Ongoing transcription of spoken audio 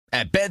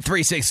At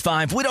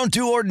Bet365, we don't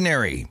do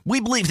ordinary. We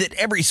believe that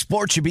every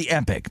sport should be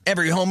epic.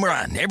 Every home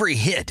run, every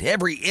hit,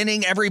 every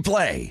inning, every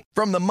play.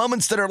 From the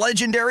moments that are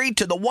legendary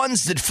to the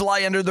ones that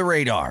fly under the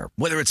radar.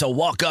 Whether it's a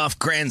walk-off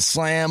grand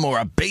slam or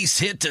a base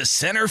hit to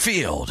center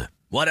field.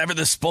 Whatever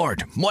the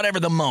sport, whatever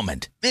the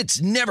moment.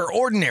 It's never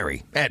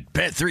ordinary at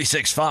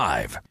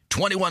Bet365.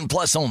 21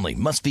 plus only.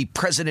 Must be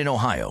present in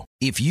Ohio.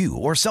 If you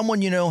or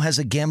someone you know has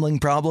a gambling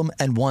problem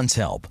and wants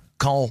help,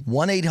 call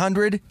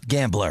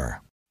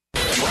 1-800-GAMBLER.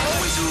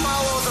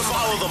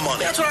 Follow the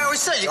money. That's what I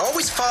always say. You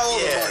always follow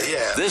the money.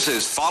 Yeah. This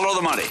is Follow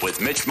the Money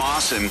with Mitch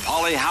Moss and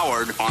Paulie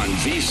Howard on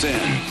VSiN.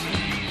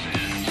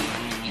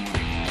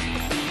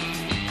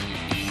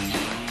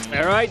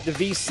 All right, the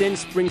VSiN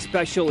Spring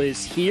Special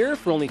is here.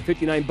 For only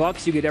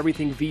 $59, you get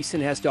everything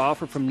VSiN has to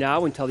offer from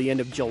now until the end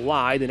of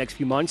July, the next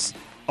few months.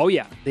 Oh,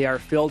 yeah, they are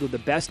filled with the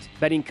best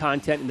betting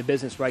content in the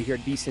business right here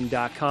at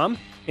VSiN.com,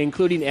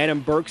 including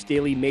Adam Burke's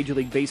daily Major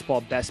League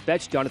Baseball best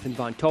bets, Jonathan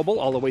Von Tobel,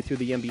 all the way through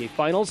the NBA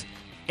Finals,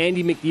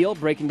 Andy McNeil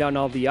breaking down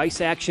all the ice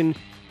action,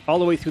 all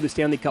the way through the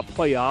Stanley Cup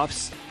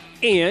playoffs.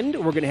 And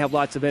we're going to have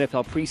lots of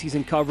NFL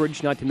preseason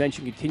coverage, not to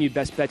mention continued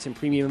best bets and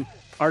premium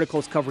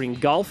articles covering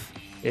golf.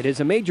 It is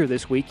a major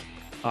this week.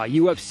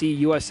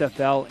 UFC,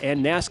 USFL,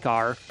 and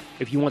NASCAR.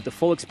 If you want the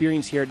full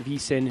experience here at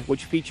VSiN,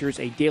 which features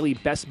a daily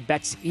best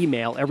bets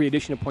email, every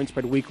edition of Point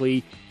Spread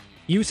Weekly,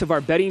 use of our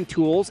betting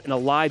tools, and a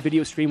live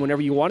video stream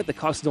whenever you want it. The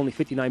cost is only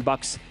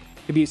 $59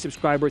 to be a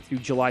subscriber through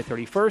July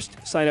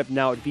 31st. Sign up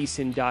now at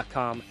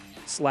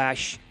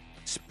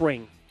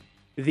vsin.com/spring.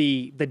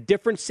 The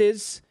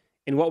differences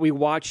in what we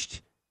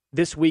watched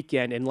this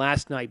weekend and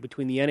last night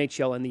between the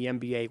NHL and the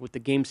NBA, with the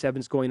Game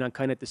 7s going on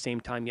kind of at the same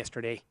time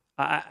yesterday.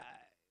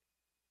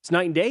 It's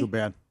night and day. Too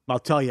bad. I'll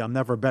tell you, I'm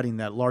never betting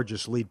that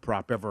largest lead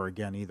prop ever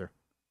again either.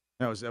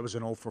 That was an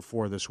 0 for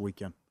 4 this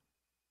weekend.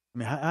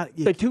 I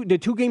mean, the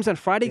two games on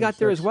Friday got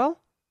there as well?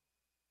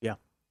 Yeah.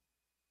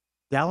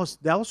 Dallas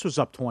was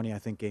up 20, I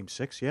think, Game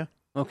 6, yeah.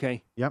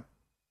 Okay. Yep.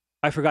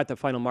 I forgot the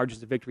final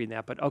margins of victory in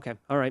that, but okay.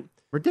 All right.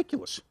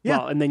 Ridiculous. Yeah.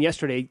 Well, and then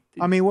yesterday.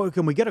 I mean,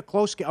 can we get a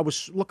close game? I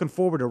was looking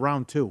forward to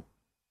round 2,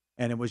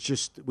 and it was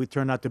just, we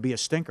turned out to be a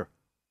stinker.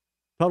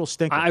 Total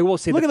stinker. I will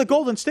say, look at the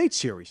Golden State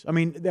series. I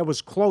mean, that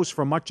was close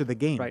for much of the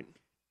game. Right.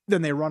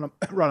 Then they run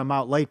them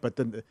out late, but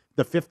then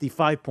the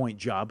 55-point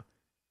job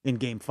in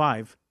Game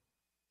 5,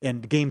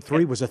 and Game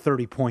 3 was a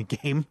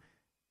 30-point game,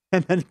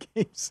 and then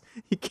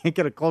you can't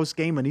get a close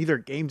game in either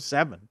Game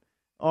 7.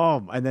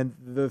 Oh, and then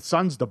the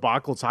Suns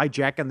debacle's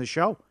hijacking the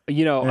show.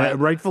 You know,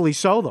 rightfully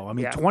so, though. I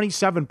mean,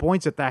 27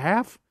 points at the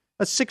half,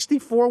 a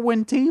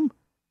 64-win team.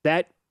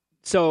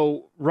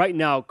 So right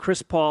now,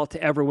 Chris Paul to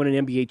ever win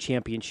an NBA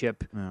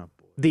championship. Oh,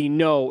 the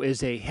no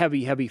is a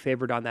heavy, heavy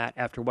favorite on that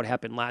after what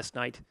happened last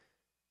night.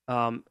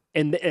 And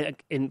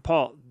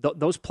Paul,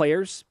 those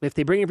players, if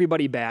they bring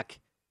everybody back,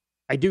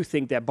 I do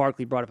think that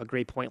Barkley brought up a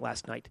great point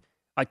last night.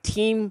 A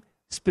team,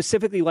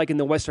 specifically like in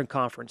the Western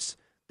Conference,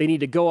 they need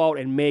to go out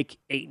and make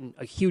Ayton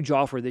a huge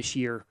offer this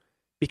year,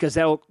 because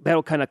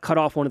that'll kind of cut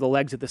off one of the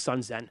legs of the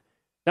Suns then.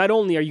 Not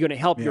only are you going to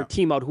help your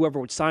team out, whoever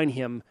would sign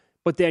him,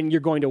 but then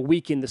you're going to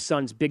weaken the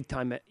Suns big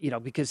time,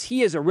 because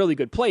he is a really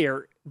good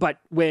player. But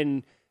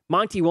when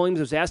Monty Williams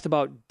was asked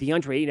about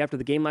DeAndre Ayton after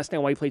the game last night,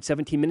 why he played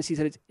 17 minutes, he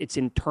said it's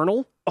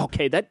internal.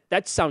 Okay,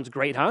 that sounds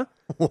great, huh?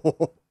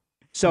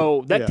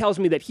 So that tells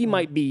me that he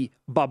might be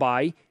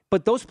bye-bye.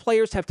 But those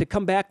players have to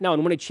come back now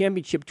and win a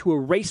championship to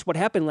erase what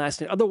happened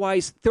last night.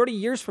 Otherwise, 30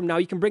 years from now,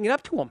 you can bring it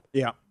up to them.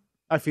 Yeah,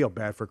 I feel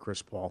bad for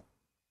Chris Paul.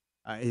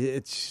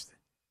 He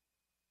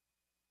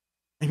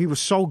was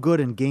so good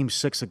in Game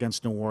 6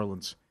 against New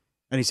Orleans,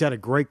 and he's had a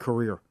great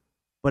career.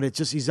 But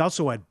he's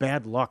also had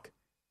bad luck.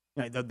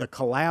 The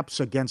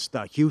collapse against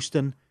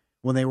Houston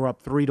when they were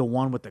up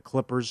 3-1 with the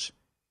Clippers.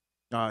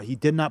 He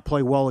did not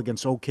play well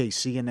against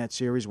OKC in that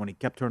series when he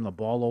kept turning the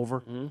ball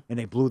over, and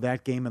they blew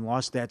that game and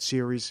lost that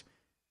series.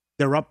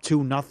 They're up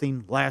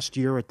 2-0 last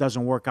year. It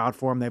doesn't work out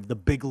for them. They have the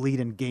big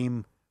lead in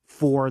Game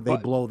 4. They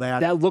blow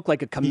that. That looked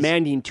like a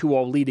commanding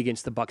 2-0 lead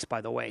against the Bucks,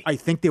 by the way. I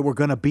think they were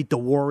going to beat the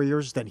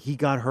Warriors. Then he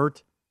got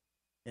hurt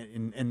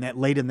in that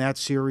late in that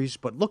series.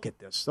 But look at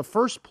this. The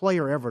first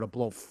player ever to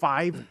blow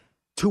 5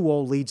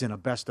 2-0 leads in a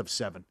best of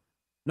 7.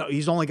 No,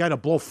 he's the only guy to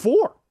blow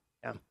 4.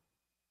 Yeah.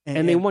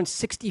 And they won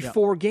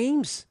 64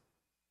 games.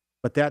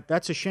 But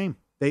that's a shame.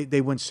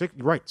 They win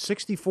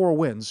 64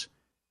 wins,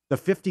 the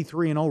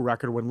 53-0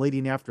 record when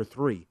leading after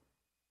 3.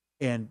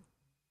 And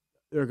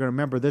they're going to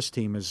remember this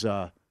team as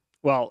the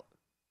one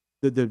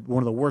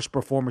of the worst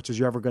performances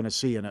you're ever going to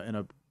see in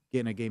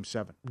a Game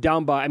 7.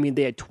 Down by,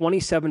 they had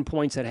 27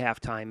 points at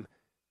halftime.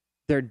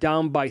 They're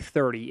down by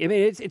 30.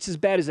 It's as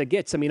bad as it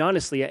gets.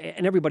 Honestly,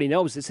 and everybody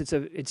knows this.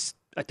 It's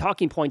a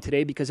talking point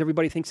today because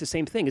everybody thinks the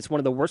same thing. It's one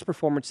of the worst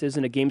performances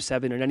in a Game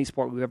 7 in any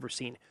sport we've ever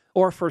seen,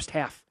 or first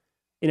half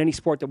in any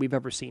sport that we've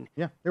ever seen.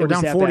 Yeah, they were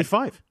down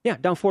 45. Bad. Yeah,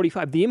 down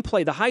 45.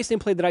 The highest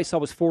in-play that I saw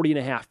was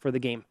 40.5 for the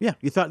game. Yeah,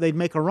 you thought they'd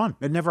make a run.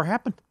 It never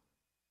happened.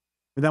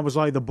 And that was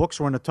like the books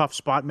were in a tough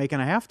spot making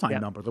a halftime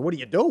number. So what do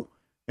you do?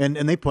 And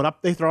they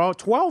throw out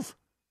 12.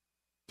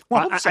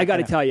 I got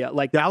to tell you,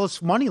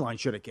 Dallas money line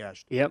should have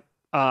cashed. Yep.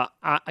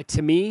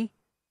 To me,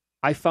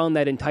 I found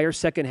that entire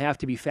second half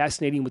to be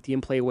fascinating with the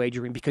in-play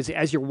wagering because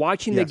as you're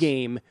watching the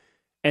game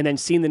and then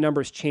seeing the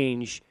numbers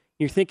change,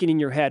 you're thinking in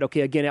your head,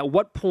 okay, again, at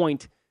what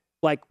point,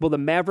 will the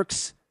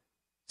Mavericks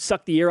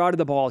suck the air out of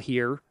the ball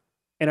here?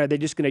 And are they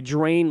just going to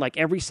drain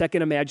every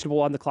second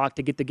imaginable on the clock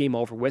to get the game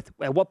over with?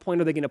 At what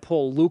point are they going to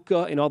pull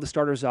Luka and all the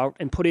starters out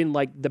and put in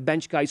the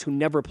bench guys who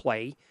never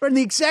play? And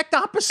the exact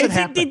opposite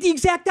happened. The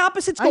exact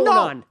opposite's going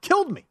on.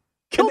 Killed me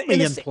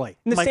in play.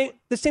 And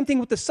the same thing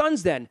with the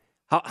Suns then.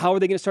 How are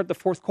they going to start the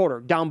fourth quarter?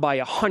 Down by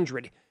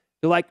 100.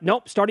 They're like,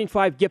 nope, starting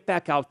 5, get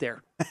back out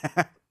there.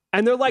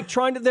 And they're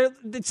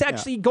it's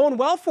actually going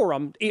well for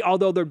them,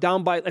 although they're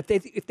down by, if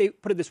they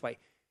put it this way,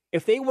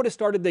 if they would have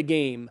started the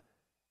game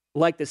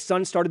like the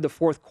Suns started the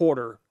fourth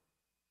quarter,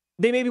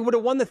 they maybe would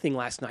have won the thing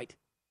last night.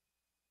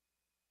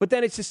 But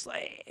then it's just,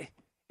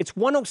 it's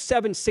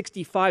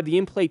 107-65. The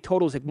in-play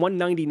total is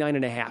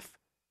 199.5.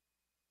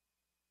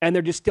 And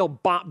they're just still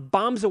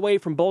bombs away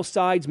from both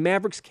sides.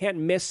 Mavericks can't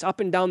miss up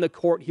and down the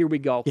court. Here we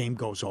go. Game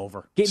goes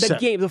over.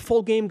 The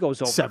full game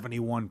goes over.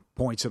 71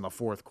 points in the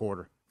fourth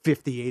quarter,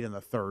 58 in the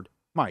third.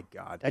 My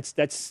God.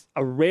 That's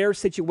a rare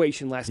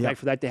situation last night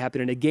for that to happen.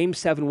 In a Game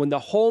 7, when the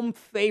home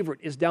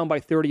favorite is down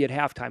by 30 at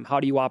halftime, how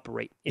do you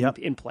operate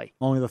in play?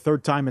 Only the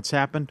third time it's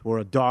happened where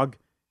a dog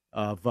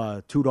of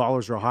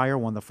 $2 or higher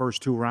won the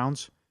first 2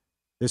 rounds.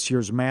 This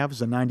year's Mavs,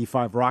 the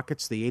 95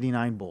 Rockets, the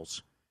 89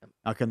 Bulls.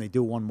 How can they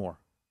do one more?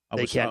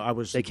 They can.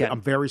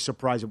 I'm very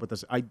surprised with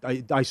this.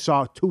 I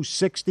saw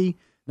 260.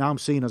 Now I'm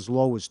seeing as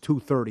low as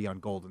 230 on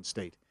Golden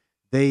State.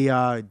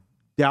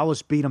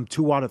 Dallas beat them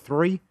 2 out of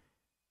 3.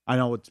 I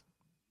know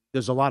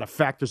there's a lot of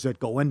factors that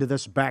go into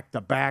this,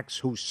 back-to-backs,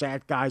 who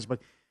sat guys,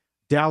 but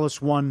Dallas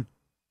won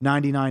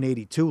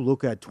 99-82.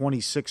 Luka had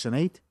 26 and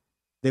 8.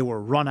 They were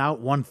run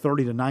out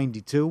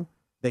 130-92.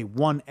 They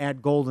won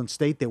at Golden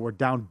State. They were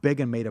down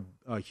big and made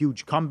a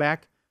huge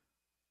comeback.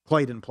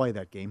 Clay didn't play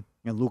that game,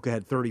 and Luka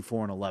had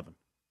 34 and 11.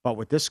 But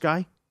with this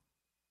guy,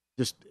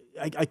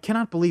 I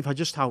cannot believe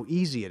how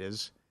easy it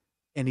is,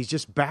 and he's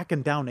just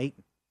backing down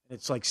Ayton.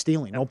 It's like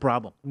stealing, no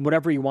problem.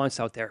 Whatever he wants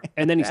out there.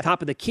 And then he's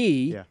top of the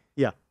key.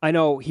 Yeah. I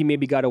know he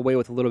maybe got away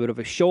with a little bit of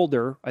a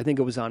shoulder. I think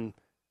it was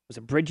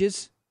it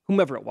Bridges?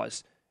 Whomever it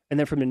was. And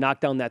then for him to knock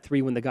down that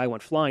 3 when the guy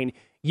went flying.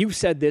 You've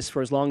said this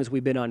for as long as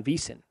we've been on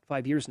VSiN,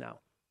 5 years now.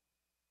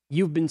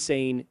 You've been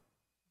saying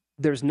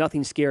there's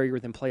nothing scarier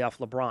than playoff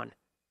LeBron.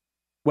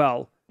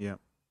 Well, yeah.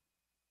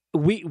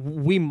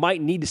 We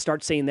might need to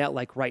start saying that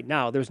right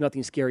now. There's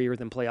nothing scarier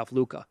than playoff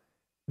Luka.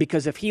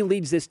 Because if he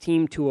leads this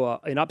team to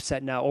an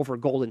upset now over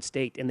Golden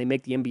State and they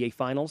make the NBA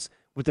Finals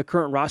with the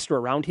current roster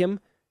around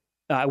him,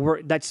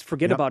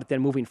 forget about it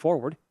then moving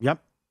forward.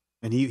 Yep.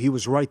 And he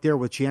was right there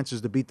with chances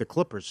to beat the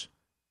Clippers.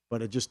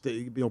 But it just,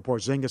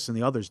 Porzingis and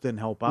the others didn't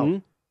help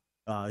out.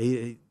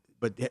 Mm-hmm.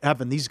 But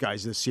having these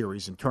guys this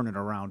series and turning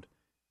around,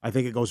 I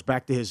think it goes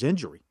back to his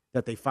injury,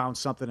 that they found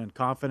something in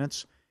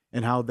confidence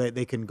and how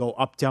they can go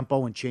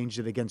up-tempo and change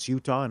it against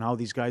Utah and how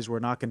these guys were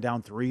knocking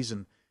down threes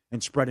and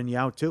spreading you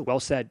out, too. Well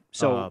said.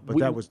 So,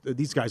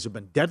 these guys have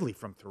been deadly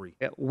from 3.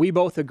 We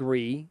both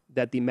agree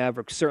that the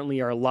Mavericks certainly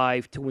are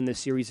alive to win this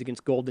series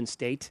against Golden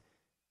State.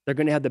 They're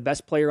going to have the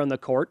best player on the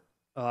court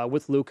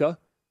with Luka,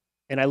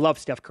 and I love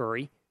Steph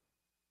Curry.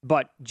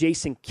 But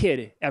Jason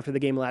Kidd, after the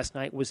game last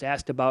night, was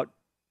asked about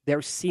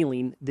their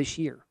ceiling this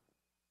year.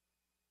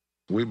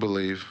 We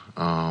believe,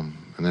 and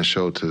that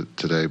showed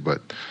today,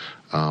 but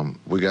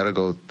we got to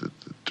go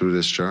through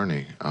this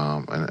journey.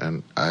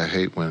 And I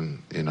hate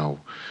when,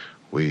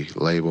 we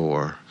label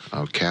or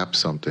cap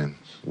something.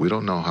 We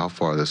don't know how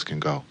far this can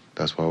go.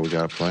 That's why we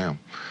got to play them.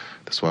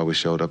 That's why we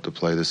showed up to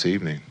play this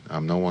evening.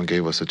 No one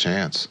gave us a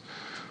chance.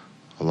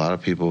 A lot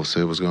of people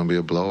said it was going to be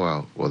a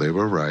blowout. Well, they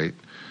were right.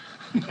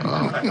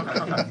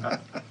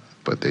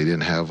 But they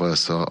didn't have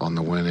us on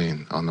the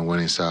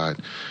winning side.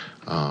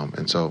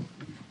 And so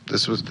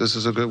this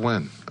is a good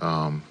win.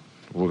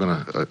 We're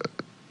going to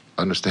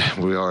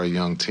understand we are a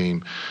young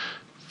team.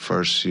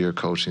 First-year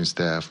coaching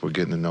staff, we're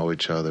getting to know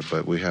each other,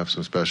 but we have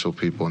some special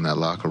people in that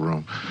locker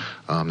room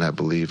that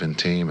believe in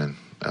team. And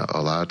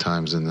a lot of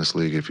times in this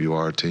league, if you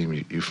are a team,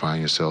 you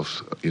find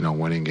yourself,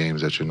 winning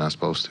games that you're not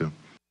supposed to.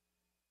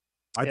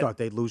 I thought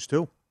they'd lose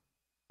too.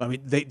 I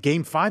mean,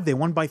 Game 5, they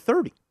won by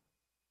 30.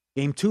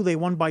 Game 2, they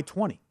won by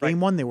 20.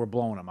 Game 1, they were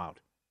blowing them out.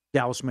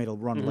 Dallas made a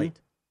run late.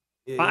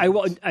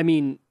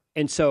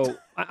 And so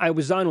I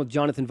was on with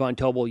Jonathan Von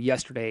Tobel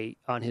yesterday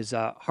on his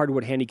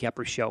Hardwood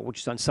Handicapper show,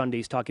 which is on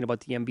Sundays, talking about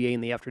the NBA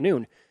in the afternoon.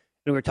 And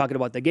we were talking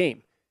about the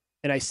game.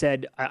 And I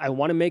said, I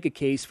want to make a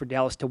case for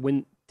Dallas to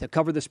win, to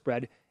cover the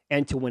spread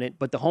and to win it.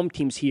 But the home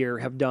teams here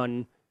have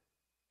done,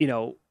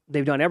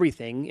 they've done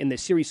everything in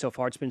this series so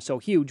far. It's been so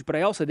huge. But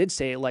I also did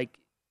say,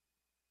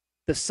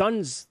 the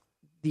Suns,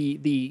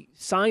 the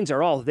signs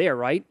are all there,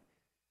 right?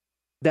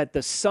 That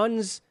the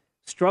Suns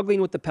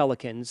struggling with the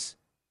Pelicans,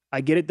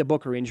 I get it, the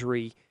Booker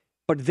injury,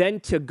 but then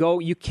to go,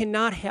 you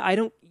can't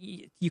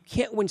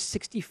win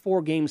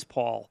 64 games,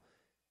 Paul,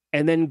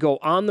 and then go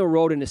on the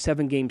road in a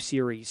 7-game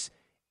series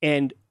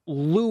and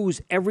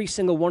lose every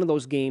single one of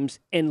those games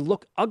and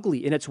look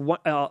ugly, and it's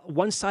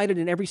one-sided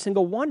in every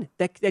single one.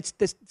 That's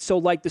so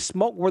like the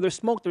smoke, where there's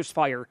smoke, there's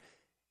fire,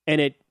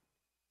 and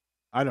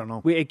I don't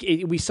know.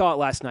 We saw it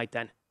last night.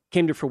 Then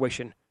came to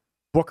fruition.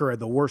 Booker had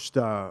the worst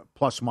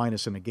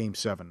plus-minus in a Game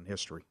 7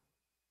 history,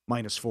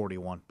 minus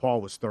 41.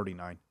 Paul was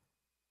 39.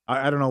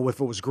 I don't know if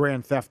it was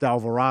Grand Theft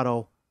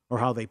Alvarado or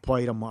how they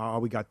played him, how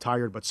we got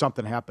tired, but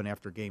something happened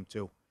after Game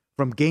 2.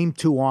 From Game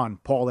 2 on,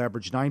 Paul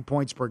averaged 9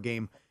 points per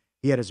game.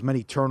 He had as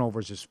many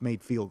turnovers as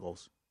made field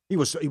goals. He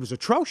was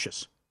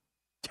atrocious.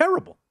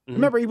 Terrible. Mm-hmm.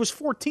 Remember, he was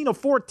 14 of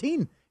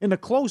 14 in the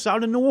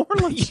closeout in New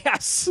Orleans.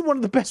 Yes. One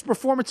of the best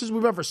performances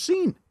we've ever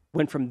seen.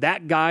 Went from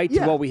that guy to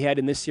what we had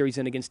in this series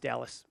and against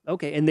Dallas.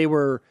 Okay, and they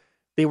were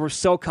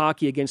so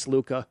cocky against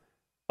Luka.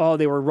 Oh,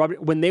 they were rubbing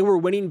when they were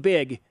winning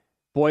big.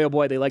 Boy, oh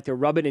boy, they like to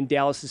rub it in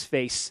Dallas's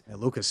face. And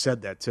Luka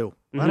said that too.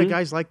 A lot of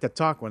guys like to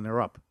talk when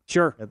they're up.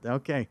 Sure.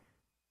 Okay.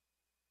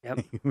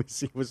 Yep.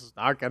 he was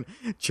talking,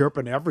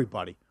 chirping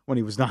everybody when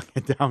he was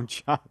knocking down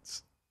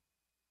shots.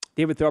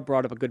 David Thorpe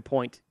brought up a good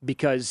point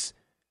because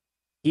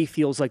he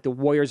feels like the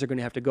Warriors are going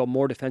to have to go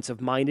more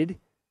defensive-minded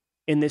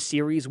in this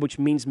series, which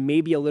means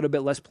maybe a little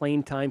bit less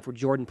playing time for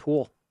Jordan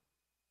Poole.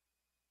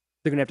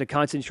 They're going to have to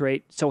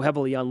concentrate so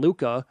heavily on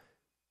Luka.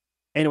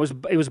 And it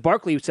was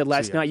Barkley who said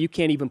last night, you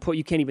can't even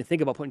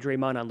think about putting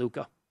Draymond on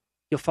Luka.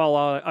 He'll fall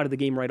out of the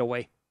game right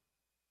away.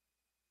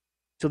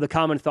 So the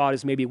common thought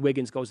is maybe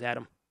Wiggins goes at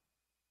him.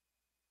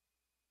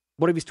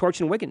 What if he's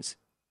torching Wiggins?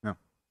 No.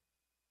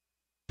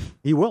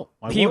 He will.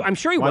 I'm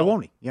sure he will. Why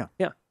won't he? Yeah.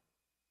 Yeah.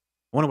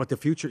 I wonder what the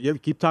future. You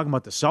keep talking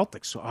about the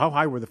Celtics. How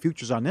high were the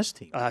futures on this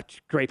team?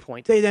 Great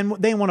point. They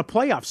won a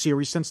playoff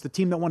series since the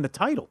team that won the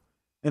title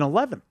in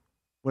 11,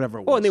 whatever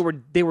it was. Oh, and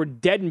they were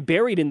dead and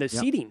buried in the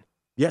seeding.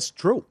 Yes,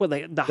 true. Well,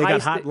 they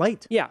got hot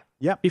late. Yeah.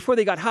 Yeah. Before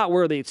they got hot,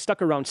 where they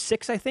stuck around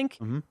 6, I think,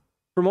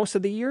 for most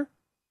of the year.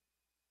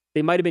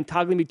 They might have been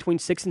toggling between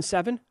 6 and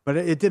 7. But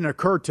it didn't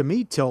occur to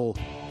me till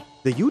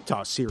the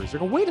Utah series. I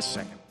go, wait a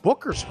second.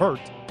 Booker's hurt.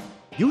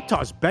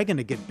 Utah's begging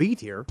to get beat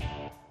here.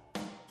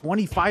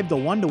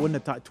 25-1 to win the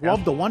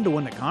 12-1 to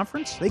win the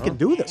conference. They can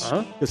do this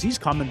because he's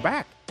coming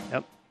back.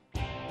 Yep.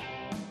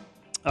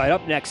 All right,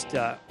 up next,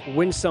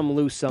 win some,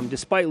 lose some.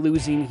 Despite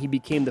losing, he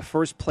became the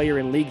first player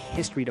in league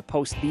history to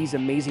post these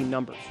amazing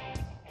numbers.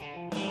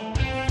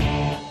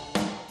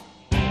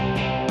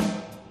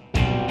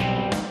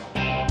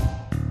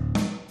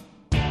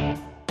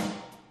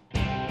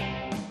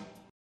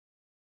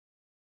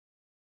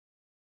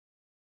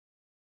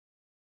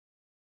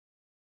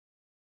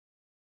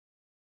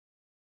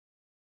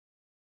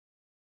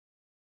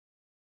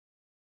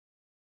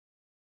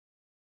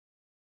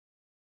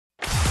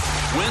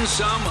 Win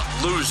Some,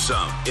 Lose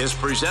Some is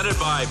presented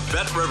by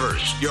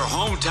BetRivers, your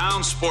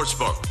hometown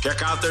sportsbook.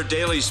 Check out their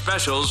daily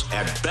specials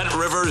at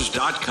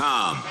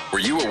BetRivers.com. Were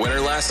you a winner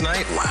last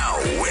night? Wow,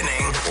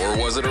 winning.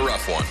 Or was it a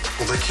rough one?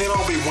 Well, they can't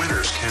all be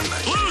winners, can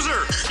they?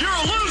 Loser! You're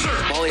a loser!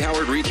 Paulie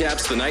Howard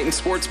recaps the night in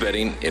sports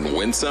betting in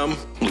Win Some,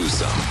 Lose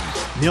Some.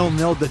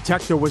 0-0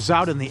 detector was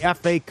out in the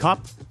FA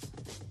Cup.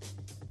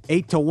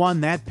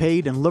 8-1 that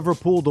paid, and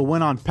Liverpool to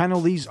win on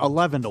penalties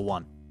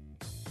 11-1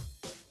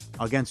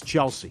 against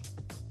Chelsea.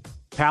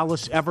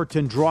 Palace,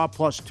 Everton draw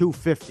plus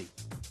 250.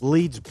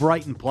 Leeds,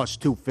 Brighton plus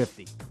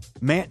 250.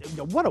 Man,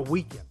 what a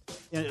weekend.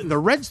 The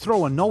Reds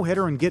throw a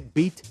no-hitter and get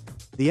beat.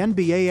 The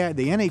NBA,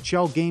 the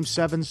NHL Game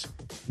 7s.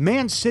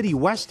 Man City,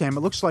 West Ham, it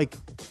looks like,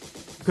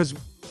 because,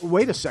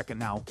 wait a second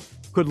now,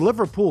 could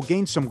Liverpool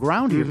gain some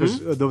ground here? Because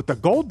the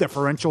goal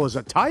differential is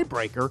a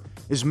tiebreaker.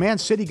 Is Man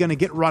City going to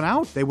get run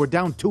out? They were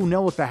down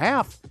 2-0 at the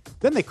half.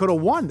 Then they could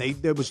have won.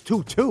 It was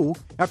 2-2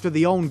 after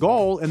the own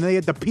goal, and they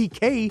had the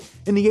PK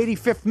in the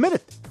 85th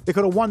minute. They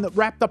could have won that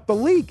wrapped up the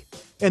league.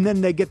 And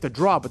then they get the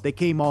draw, but they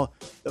came alive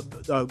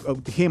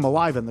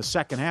in the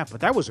second half.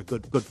 But that was a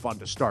good fun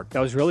to start. That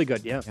was really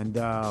good, yeah. And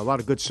a lot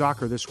of good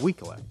soccer this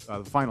week.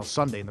 The final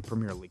Sunday in the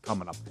Premier League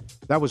coming up.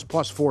 That was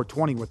plus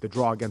 420 with the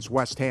draw against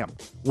West Ham.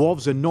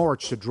 Wolves and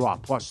Norwich to draw,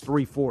 plus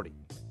 340.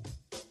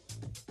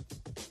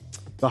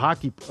 The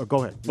hockey,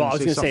 go ahead. Well, I was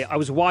going to say, I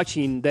was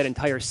watching that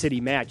entire City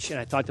match, and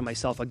I thought to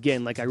myself,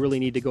 again, like I really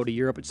need to go to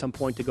Europe at some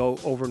point to go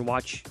over and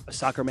watch a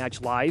soccer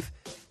match live.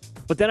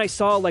 But then I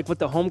saw like what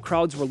the home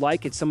crowds were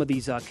like at some of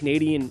these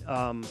Canadian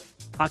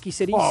hockey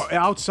cities. Oh,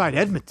 outside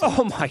Edmonton.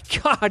 Oh, my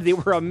God. They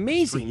were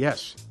amazing.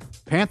 Yes.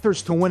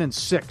 Panthers to win in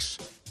 6,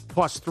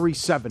 plus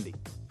 370.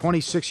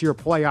 26-year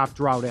playoff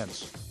drought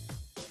ends.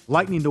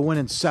 Lightning to win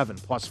in 7,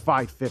 plus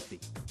 550.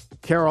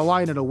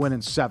 Carolina to win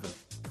in 7,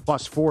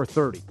 plus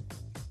 430.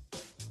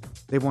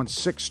 They've won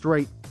 6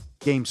 straight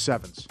Game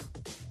 7s.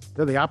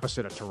 They're the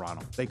opposite of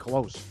Toronto. They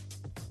close.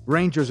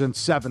 Rangers in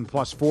 7,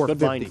 plus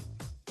 450.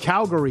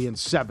 Calgary in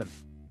 7,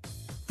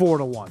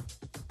 4-1.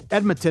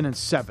 Edmonton in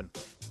 7,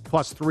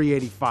 plus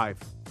 385.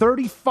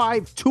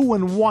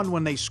 35-2-1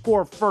 when they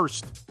score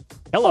first.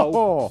 Hello.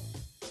 Oh.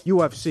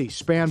 UFC,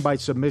 span by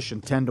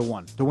submission,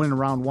 10-1. To win in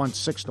round 1,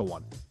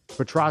 6-1.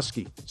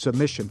 Petrosky,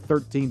 submission,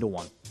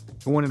 13-1.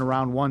 To win in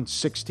round 1,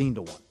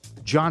 16-1.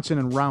 Johnson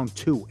in round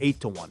 2,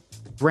 8-1.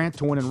 Grant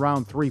to win in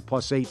round 3,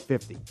 plus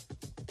 850.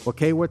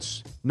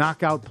 Wakiewicz,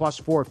 knockout plus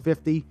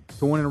 450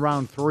 to win in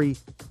round 3,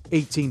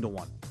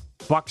 18-1.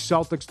 Bucks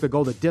Celtics to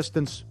go the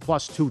distance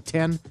plus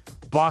 210.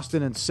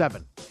 Boston in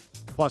 7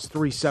 plus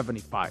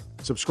 375.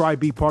 Subscribe,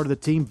 be part of the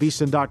team,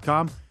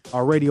 VSiN.com,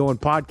 our radio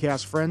and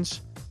podcast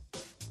friends.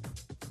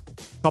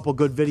 Couple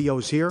good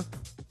videos here.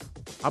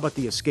 How about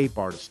the escape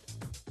artist?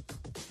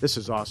 This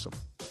is awesome.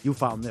 You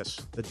found this.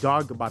 The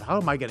dog about how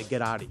am I going to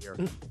get out of here?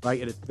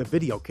 Right? And the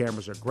video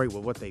cameras are great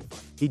with what they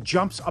find. He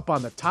jumps up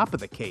on the top of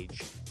the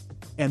cage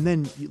and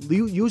then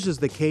uses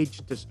the cage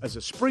as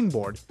a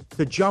springboard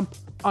to jump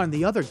on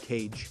the other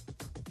cage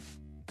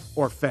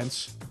or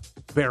fence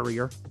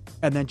barrier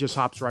and then just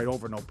hops right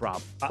over, no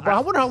problem. But I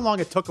wonder how long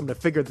it took him to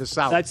figure this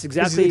out. That's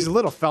exactly. He's a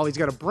little fella. He's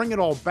got to bring it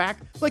all back.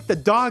 Like the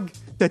dog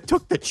that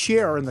took the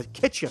chair in the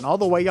kitchen all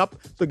the way up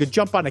so he could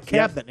jump on a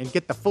cabinet and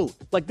get the food.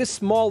 Like this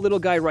small little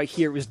guy right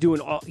here is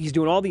doing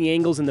all the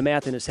angles and the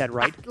math in his head,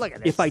 right? Look at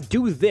this. If I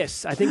do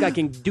this, I think I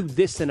can do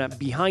this and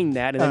behind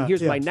that, and then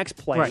here's my next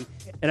play, right.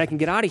 and I can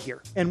get out of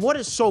here. And what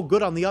is so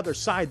good on the other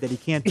side that he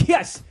can't?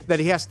 Yes, that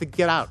he has to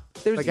get out.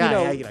 There's like,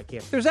 I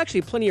can't. There's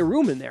actually plenty of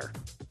room in there.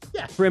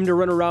 Yeah. For him to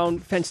run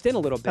around fenced in a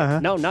little bit.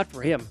 No, not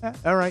for him.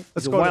 All right.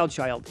 Let's He's a go. wild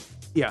child.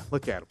 Yeah,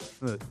 look at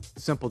him.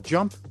 Simple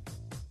jump.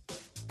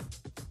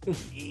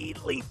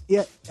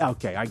 Yeah.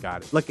 Okay, I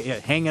got it. Look at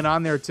it. Hanging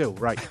on there, too.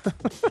 Right.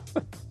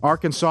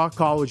 Arkansas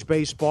college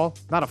baseball.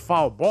 Not a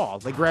foul ball.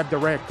 They grabbed the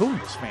raccoon,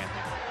 this man.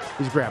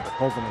 He's grabbing it,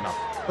 holding it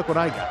up. Look what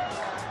I got.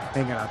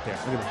 Hanging out there.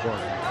 Look at the board.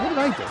 What did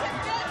I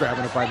do?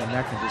 Grabbing it by the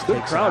neck and just Good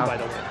takes crowd, it out. by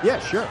the way. Yeah,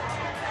 sure.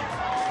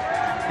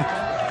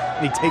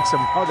 He takes him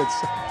out.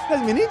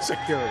 Doesn't even need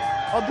security.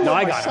 I'll do it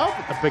myself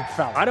with the big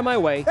fella. Out of my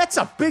way. That's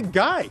a big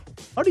guy.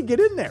 How'd he get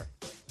in there?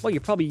 Well,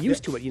 you're probably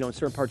used to it, in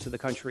certain parts of the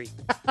country.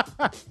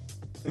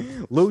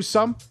 Lose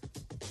some.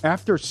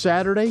 After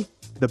Saturday,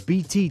 the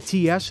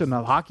BTTS and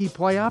the hockey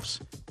playoffs,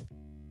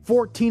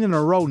 14 in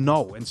a row,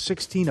 no, and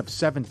 16 of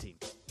 17.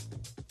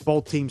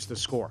 Both teams to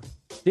score.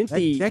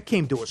 That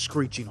came to a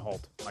screeching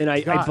halt. And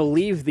I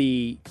believe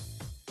the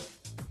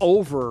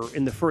over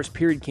in the first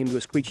period came to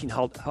a screeching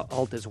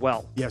halt as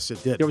well. Yes,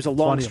 it did. There was a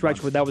long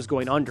stretch where that was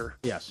going under.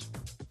 Yes.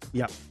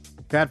 Yep.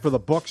 Bad for the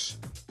books.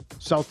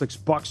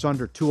 Celtics Bucks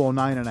under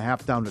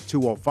 209.5 down to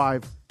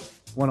 205.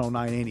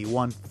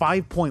 109.81.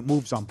 5-point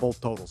moves on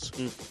both totals.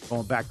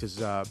 Going back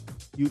to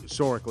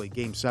historically,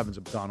 Game 7s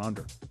have gone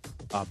under.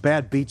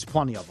 Bad beats,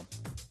 plenty of them.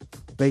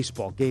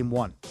 Baseball, Game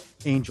 1.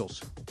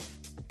 Angels.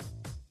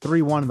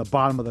 3-1 in the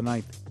bottom of the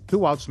ninth.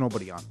 2 outs,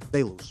 nobody on.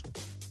 They lose.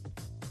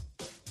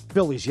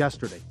 Phillies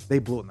yesterday. They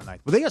blew it in the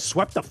ninth. Would they have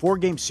swept a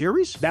 4-game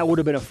series? That would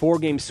have been a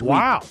 4-game sweep.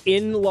 Wow.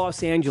 In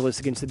Los Angeles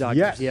against the Dodgers.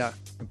 Yes. Yeah.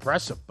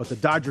 Impressive. But the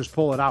Dodgers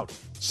pull it out.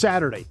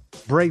 Saturday,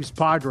 Braves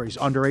Padres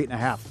under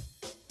 8.5.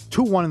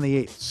 2-1 in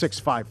the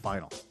 8th, 6-5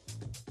 final.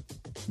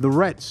 The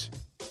Reds,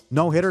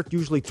 no hitter,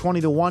 usually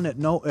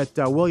 20-1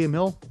 at William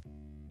Hill.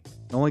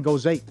 It only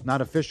goes 8,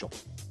 not official,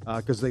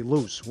 because they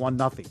lose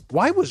 1-0.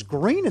 Why was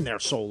Green in there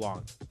so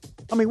long?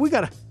 I mean, we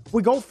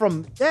go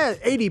from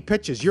 80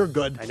 pitches, you're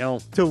good. I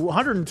know. To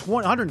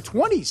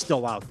 120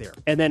 still out there.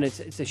 And then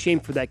it's a shame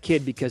for that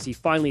kid because he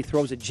finally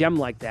throws a gem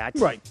like that.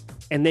 Right.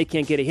 And they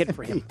can't get a hit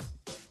for him.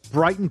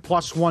 Brighton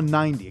plus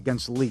 190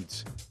 against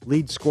Leeds.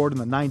 Leeds scored in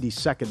the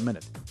 92nd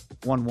minute.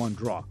 1-1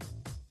 draw.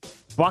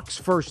 Bucks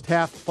first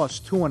half plus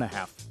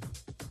 2.5.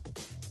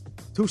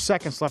 2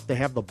 seconds left to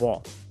have the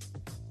ball.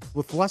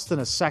 With less than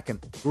a second,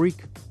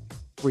 Greek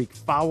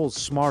fouls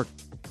Smart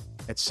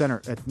at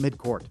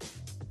midcourt.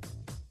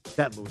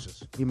 That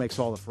loses. He makes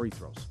all the free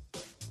throws.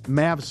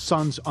 Mavs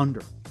Suns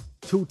under.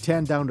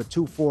 210 down to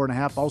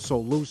 204.5. Also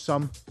lose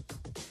some.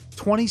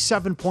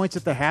 27 points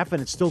at the half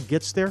and it still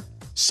gets there.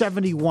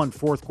 71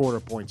 fourth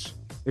quarter points.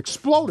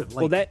 Exploded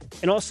late.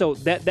 Well,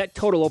 that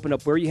total opened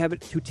up where you have it,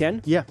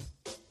 210? Yeah.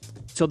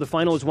 So the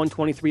final is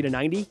 123 to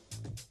 90?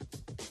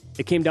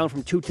 It came down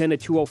from 210 to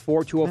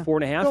 204, 204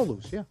 and a half? They'll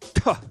lose, yeah.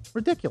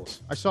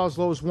 Ridiculous. I saw as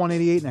low as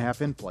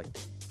 188.5 in play.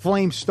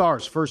 Flames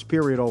Stars, first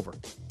period over.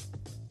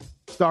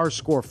 Stars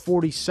score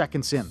 40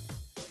 seconds in.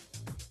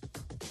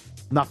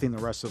 Nothing the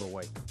rest of the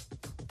way.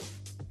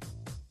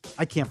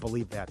 I can't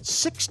believe that.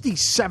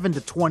 67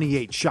 to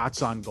 28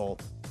 shots on goal.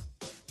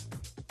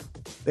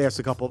 They asked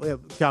a couple.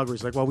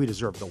 Calgary's like, well, we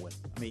deserve the win.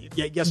 I mean,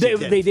 yes,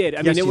 they did.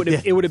 I mean,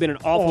 it would have been an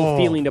awful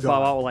feeling to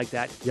bow out like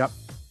that. Yep.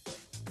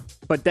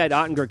 But that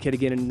Ottinger kid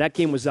again, and that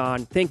game was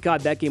on. Thank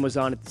God that game was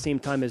on at the same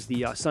time as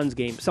the Suns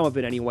game. Some of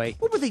it anyway.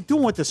 What were they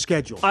doing with the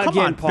schedule? Come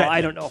on, Paul. I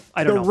don't know.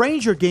 The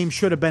Ranger game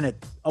should have been at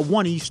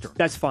 1 Eastern.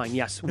 That's fine.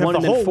 Yes, you 1 have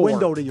and the then whole 4.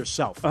 window to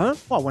yourself. Well,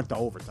 it went to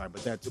overtime,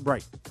 but that's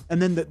right.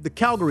 And then the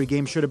Calgary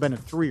game should have been at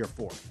 3 or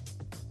 4.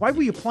 Why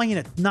were you playing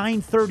at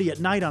 9:30 at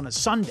night on a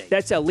Sunday?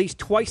 That's at least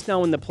twice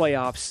now in the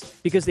playoffs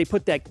because they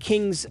put that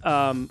Kings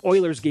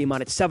Oilers game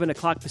on at 7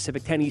 o'clock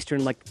Pacific, 10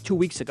 Eastern, like 2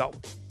 weeks ago.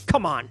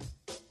 Come on.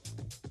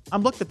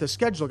 I'm looking at the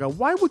schedule.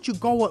 Why would you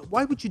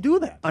do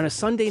that on a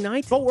Sunday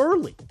night? Go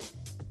early.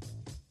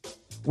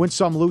 Win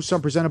some, lose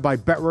some. Presented by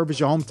BetRivers,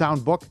 your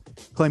hometown book.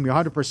 Claim your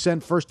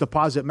 100% first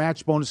deposit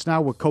match bonus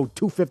now with code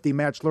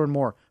 250match. Learn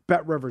more.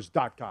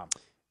 BetRivers.com.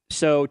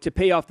 So to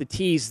pay off the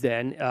tease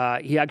then,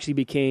 he actually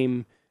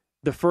became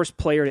the first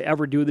player to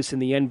ever do this in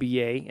the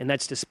NBA, and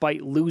that's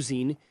despite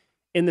losing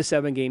in the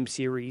 7-game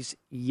series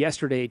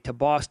yesterday to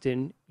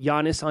Boston.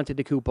 Giannis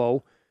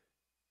Antetokounmpo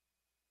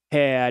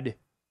had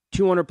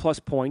 200-plus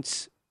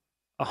points,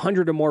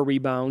 100 or more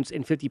rebounds,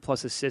 and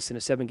 50-plus assists in a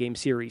 7-game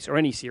series, or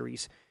any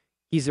series.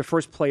 He's the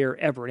first player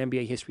ever in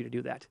NBA history to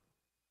do that.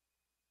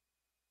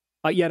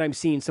 Yet I'm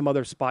seeing some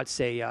other spots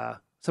say,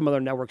 some other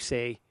networks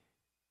say,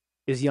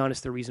 is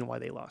Giannis the reason why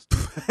they lost?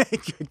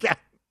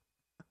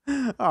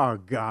 Oh,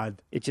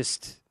 God. It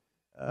just...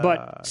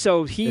 But,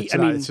 so he...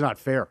 It's not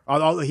fair.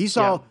 Although he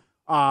saw...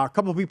 a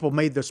couple of people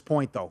made this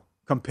point, though,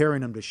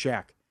 comparing him to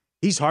Shaq.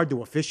 He's hard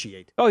to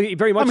officiate. Oh,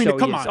 very much so.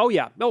 Come on. Oh,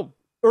 yeah. No,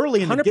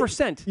 early in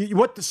 100%. The game,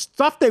 what the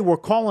stuff they were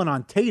calling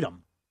on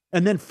Tatum,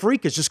 and then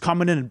Freak is just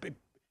coming in and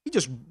he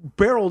just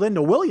barreled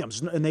into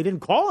Williams, and they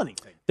didn't call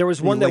anything. There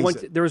was one that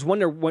went. There was one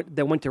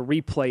that went to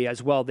replay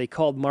as well. They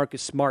called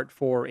Marcus Smart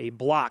for a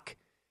block,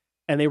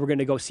 and they were going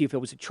to go see if it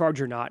was a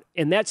charge or not.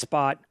 In that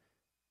spot,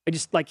 I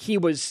just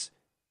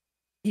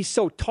he's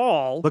so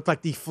tall. Looked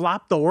like he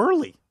flopped though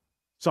early.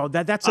 So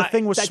that's the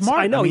thing with Smart.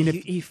 I know.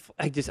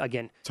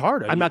 It's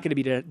hard. I'm not going to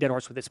be dead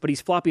horse with this, but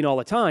he's flopping all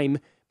the time.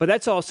 But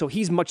that's also,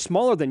 he's much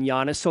smaller than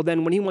Giannis. So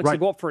then when he wants to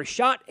go up for a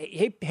shot,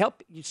 hey,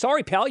 help!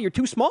 Sorry, pal, you're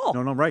too small.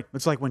 No, right.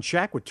 It's like when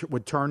Shaq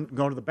would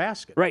go to the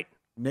basket. Right.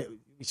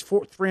 He's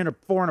 400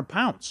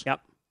 pounds. Yep.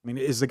 I mean,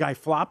 is the guy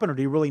flopping, or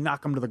do you really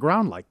knock him to the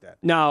ground like that?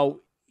 Now,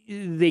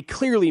 they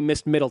clearly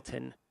missed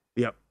Middleton.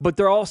 Yep. But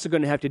they're also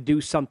going to have to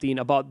do something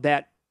about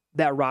that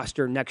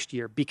roster next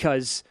year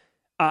because.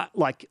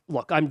 Look,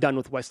 I'm done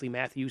with Wesley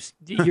Matthews.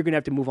 You're going to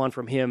have to move on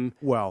from him.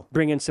 Well,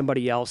 bring in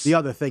somebody else. The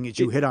other thing is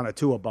you hit on it,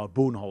 too, about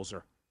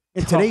Budenholzer.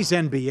 In today's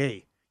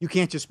NBA, you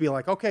can't just be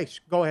like, okay,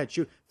 go ahead,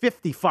 shoot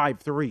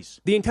 55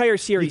 threes. The entire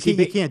series.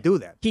 You can't do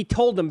that. He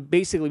told them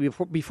basically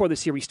before the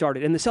series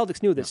started, and the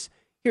Celtics knew this.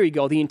 Here you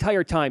go. The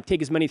entire time,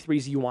 take as many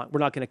threes as you want.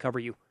 We're not going to cover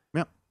you.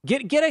 Yeah.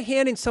 Get a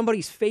hand in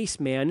somebody's face,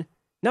 man.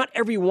 Not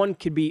everyone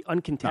could be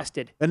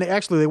uncontested. No. And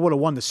they would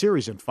have won the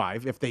series in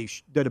 5 if they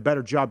did a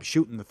better job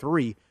shooting the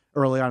 3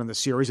 early on in the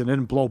series and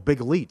didn't blow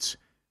big leads.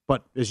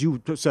 But as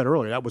you said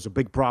earlier, that was a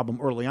big problem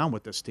early on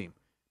with this team.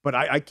 But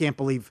I can't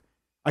believe,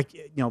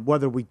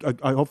 whether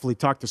I hopefully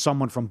talk to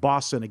someone from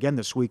Boston again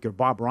this week or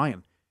Bob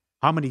Ryan,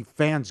 how many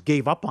fans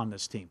gave up on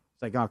this team?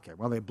 It's like, okay,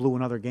 well, they blew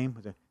another game.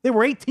 They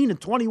were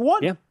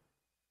 18-21. Yeah.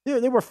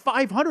 They were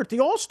 500 at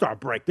the All-Star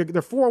break.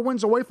 They're 4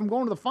 wins away from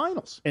going to the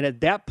finals. And at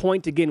that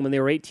point, again, when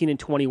they were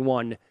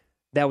 18-21,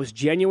 that was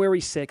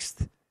January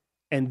 6th.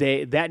 And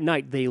that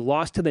night, they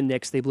lost to the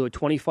Knicks. They blew a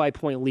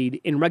 25-point lead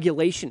in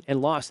regulation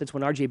and lost. That's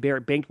when R.J.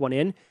 Barrett banked one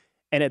in.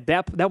 And at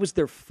that was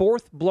their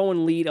 4th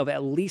blown lead of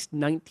at least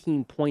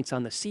 19 points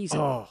on the season.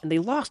 Oh. And they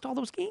lost all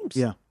those games.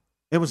 Yeah.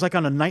 It was like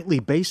on a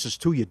nightly basis,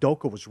 too.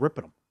 Udoka was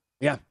ripping them.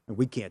 Yeah. And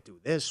we can't do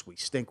this. We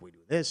stink. We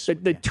do this.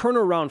 The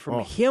turnaround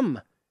from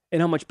him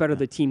and how much better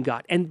the team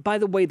got. And by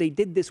the way, they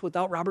did this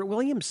without Robert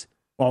Williams.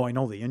 Oh, I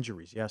know the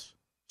injuries, yes.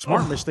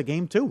 Smart missed the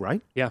game, too,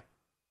 right? Yeah.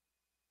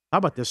 How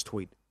about this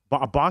tweet?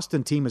 A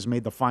Boston team has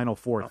made the Final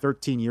Four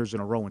 13 years in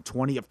a row and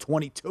 20 of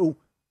 22.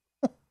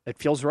 It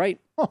feels right.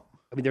 I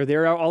mean, they're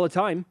there all the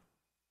time,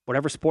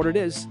 whatever sport it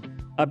is.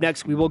 Up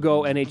next, we will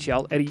go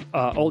NHL. Eddie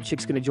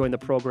Olczyk's going to join the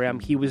program.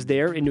 He was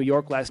there in New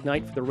York last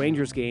night for the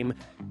Rangers game.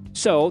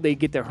 So they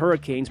get the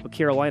Hurricanes, but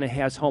Carolina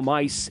has home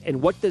ice. And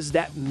what does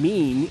that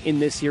mean in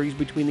this series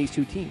between these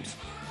two teams?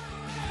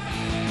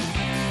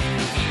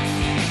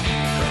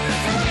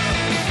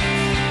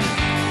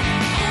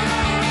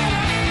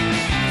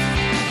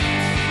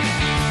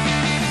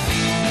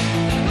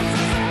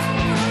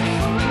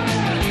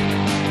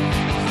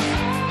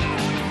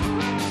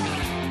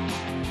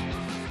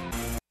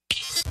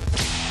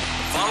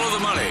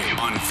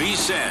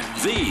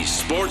 VSiN, the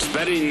Sports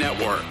Betting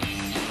Network.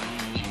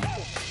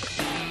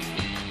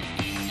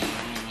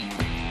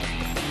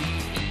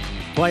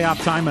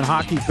 Playoff time in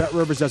hockey.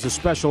 BetRivers has a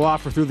special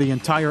offer through the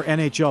entire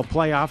NHL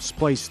playoffs.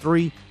 Place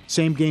 3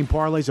 same-game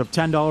parlays of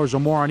 $10 or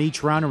more on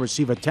each round and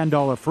receive a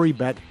 $10 free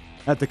bet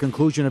at the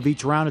conclusion of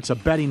each round. It's a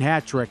betting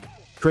hat trick.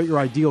 Create your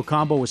ideal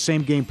combo with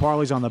same-game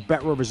parlays on the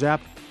BetRivers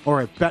app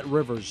or at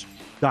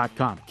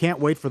BetRivers.com. Can't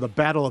wait for the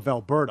Battle of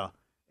Alberta.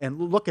 And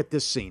look at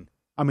this scene.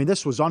 I mean,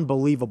 this was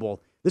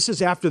unbelievable. This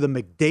is after the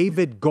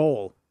McDavid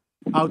goal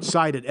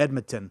outside at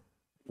Edmonton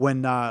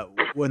when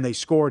they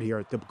scored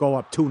here to go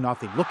up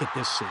 2-0. Look at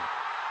this scene.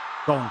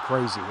 Going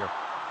crazy here.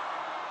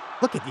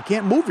 Look at, you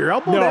can't move your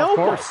elbow to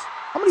elbow. Of course.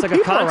 How many it's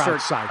people like a are concert.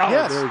 outside? Oh,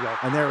 yes. there we go.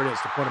 And there it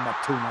is to put them up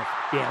 2-0.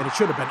 Yeah. And it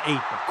should have been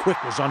 8, but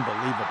Quick was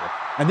unbelievable.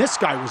 And this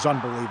guy was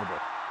unbelievable.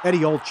 Eddie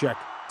Olczyk,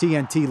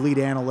 TNT lead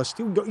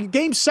analyst.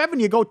 Game 7,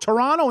 you go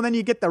Toronto, and then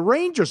you get the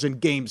Rangers in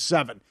Game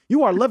 7.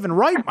 You are living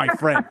right, my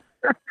friend.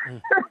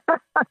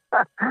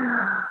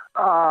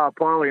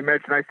 Paulie,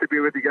 Mitch, nice to be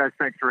with you guys.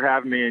 Thanks for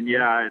having me. And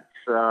yeah, it's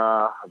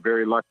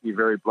very lucky,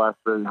 very blessed,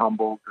 very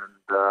humbled, and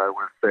I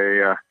would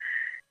say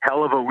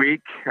hell of a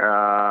week.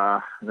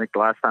 I think the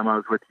last time I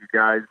was with you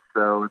guys,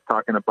 I was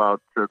talking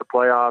about the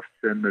playoffs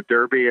and the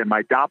Derby, and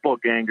my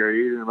doppelganger.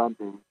 You didn't run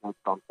to.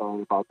 I'm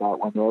sorry about that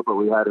one there, but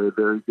we had a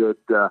very good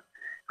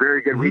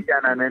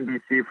weekend on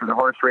NBC for the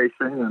horse racing,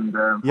 and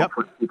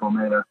hopefully people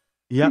made a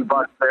few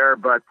bucks there.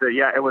 But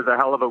it was a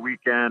hell of a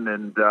weekend,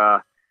 and I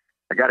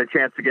got a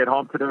chance to get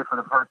home today for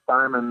the first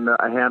time in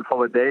a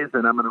handful of days,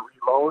 and I'm going to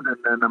reload, and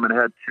then I'm going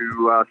to head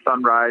to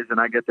Sunrise,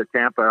 and I get the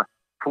Tampa,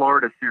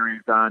 Florida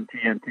series on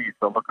TNT,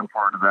 so looking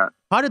forward to that.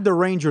 How did the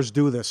Rangers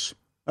do this?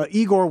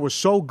 Igor was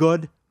so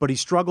good, but he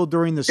struggled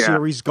during the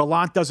series.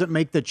 Gallant doesn't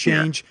make the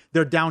change.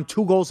 They're down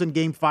 2 goals in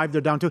Game 5.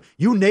 They're down 2.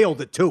 You nailed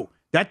it, too.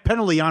 That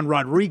penalty on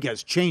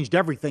Rodriguez changed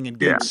everything in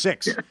Game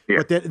 6.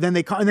 But then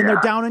they come, and then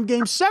they're down in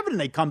Game 7, and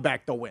they come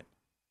back to win.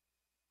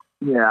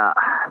 Yeah.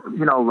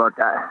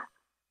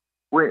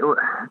 Look,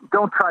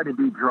 don't try to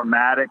be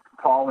dramatic,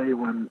 Paulie,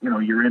 when,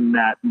 you're in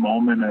that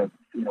moment of,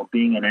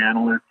 being an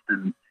analyst,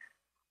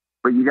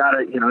 but you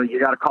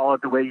gotta call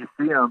it the way you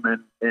see them,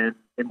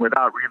 and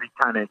without really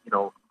kind of,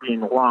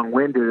 being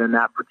long-winded in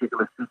that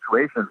particular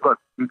situation. Look,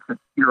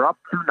 you're up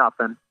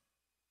 2-0.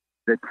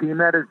 The team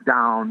that is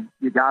down,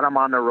 you got them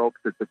on the ropes.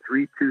 It's a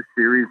 3-2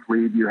 series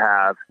lead you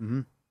have.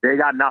 Mm-hmm. They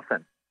got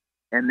nothing.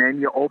 And then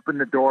you open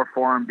the door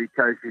for them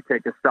because you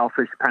take a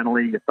selfish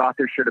penalty. You thought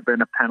there should have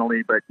been a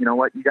penalty, but you know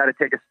what? You got to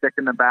take a stick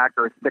in the back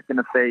or a stick in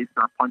the face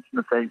or a punch in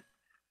the face.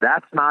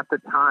 That's not the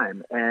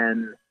time.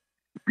 And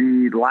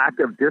the lack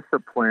of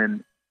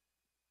discipline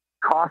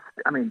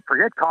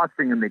forget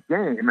costing them the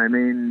game.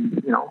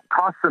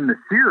 Cost them the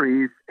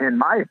series, in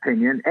my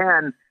opinion.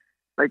 And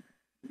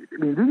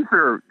these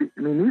are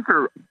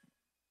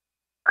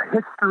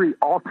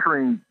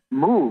history-altering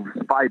moves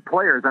by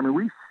players.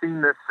 We've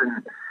seen this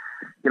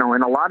in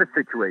a lot of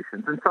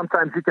situations. And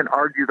sometimes you can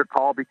argue the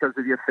call because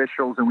of the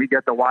officials, and we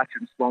get to watch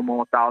in slow-mo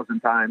 1,000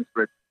 times.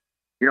 But,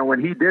 when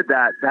he did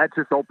that, that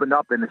just opened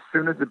up. And as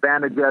soon as the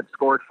Zibanejad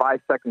scored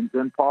 5 seconds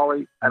in,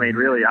 Paulie,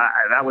 really,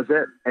 that was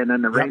it. And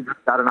then the Rangers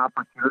got an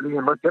opportunity,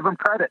 and let's give them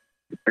credit.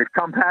 They've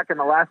come back in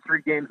the last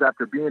 3 games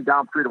after being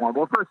down 3-1.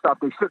 Well, first off,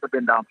 they should have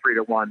been down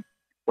 3-1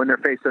 when they're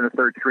facing a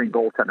third-string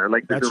goaltender.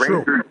 That's the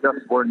Rangers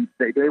just weren't.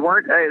 They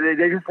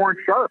just weren't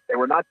sharp. They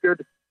were not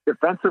good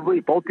defensively.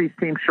 Both these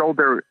teams showed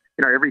their.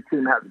 Every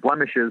team has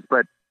blemishes,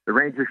 but the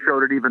Rangers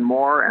showed it even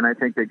more. And I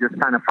think they just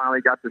kind of finally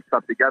got this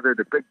stuff together.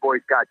 The big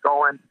boys got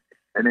going,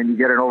 and then you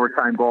get an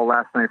overtime goal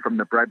last night from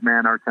the bread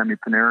man, Artemi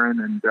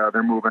Panarin, and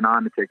they're moving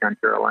on to take on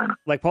Carolina.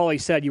 Like Paulie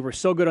said, you were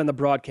so good on the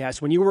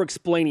broadcast when you were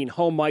explaining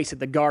home ice at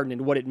the Garden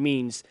and what it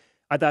means.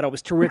 I thought it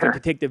was terrific to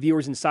take the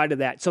viewers inside of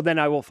that. So then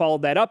I will follow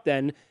that up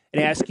then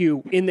and ask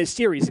you, in this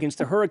series against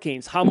the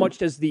Hurricanes, how much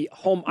does the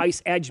home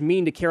ice edge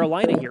mean to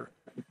Carolina here?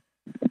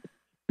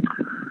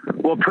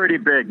 Well, pretty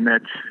big,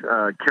 Mitch.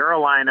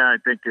 Carolina, I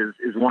think,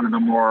 is one of the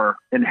more,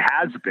 and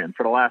has been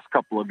for the last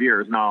couple of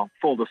years now,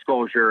 full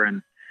disclosure,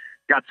 and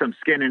got some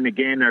skin in the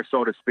game there,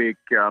 so to speak.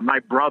 My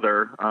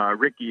brother,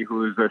 Ricky,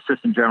 who is the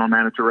assistant general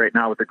manager right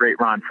now with the great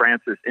Ron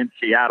Francis in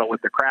Seattle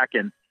with the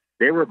Kraken,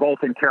 they were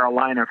both in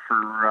Carolina for,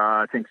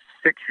 I think,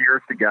 6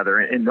 years together.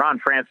 And Ron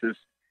Francis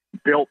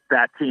built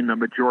that team, the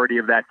majority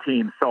of that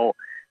team. So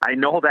I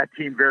know that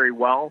team very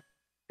well.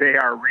 They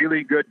are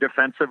really good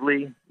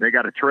defensively. They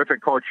got a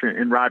terrific coach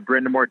in Rod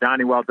Brindamore.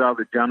 Donnie Waddell,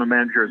 the general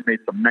manager, has made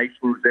some nice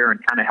moves there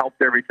and kind of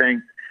helped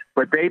everything.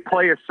 But they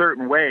play a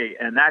certain way,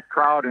 and that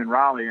crowd in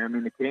Raleigh,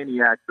 the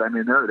Caniacs,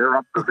 they're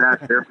up for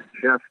that. They're for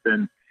shift,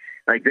 and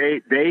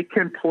they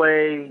can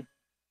play.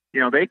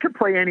 They can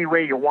play any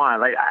way you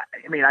want.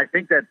 I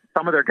think that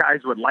some of their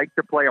guys would like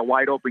to play a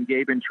wide open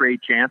game and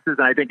trade chances,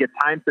 and I think at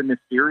times in this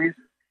series,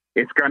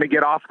 it's going to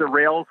get off the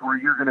rails where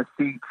you're going to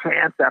see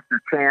chance after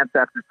chance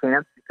after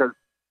chance because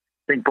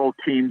I think both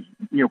teams,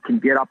 can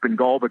get up and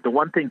go. But the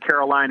one thing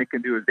Carolina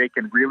can do is they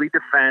can really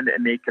defend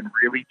and they can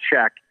really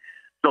check.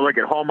 So look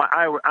at home.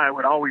 I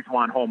would always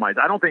want home ice.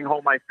 I don't think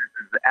home ice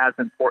is as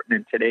important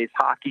in today's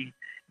hockey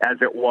as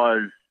it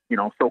was,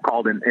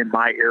 so-called in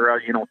my era,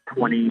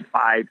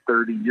 25,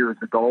 30 years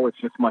ago. It's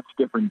just a much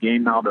different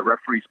game now. The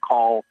referees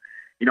call,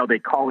 they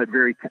call it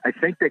very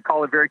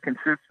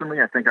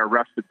consistently. I think our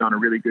refs have done a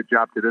really good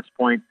job to this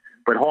point.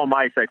 But home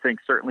ice, I think,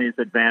 certainly is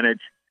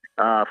advantage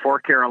for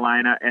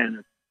Carolina.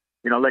 And,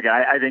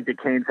 I think the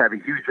Canes have a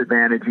huge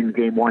advantage in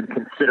Game 1,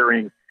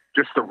 considering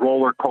just the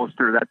roller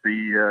coaster that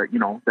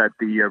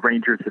the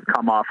Rangers have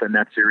come off in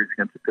that series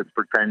against the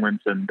Pittsburgh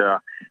Penguins. And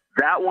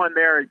that one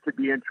there could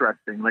be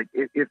interesting.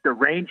 If the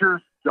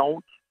Rangers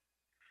don't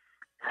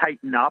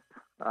tighten up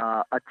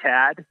a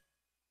tad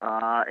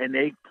and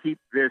they keep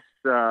this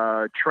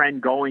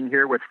trend going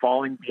here with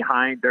falling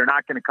behind, they're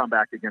not going to come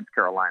back against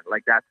Carolina.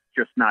 That's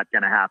just not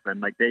going to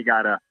happen. They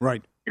got to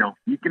right.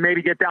 You can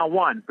maybe get down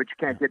 1, but you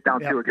can't get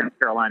down 2 against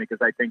Carolina because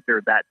I think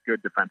they're that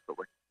good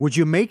defensively. Would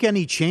you make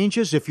any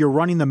changes if you're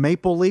running the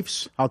Maple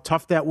Leafs? How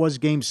tough that was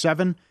Game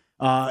 7.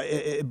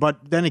 But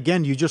then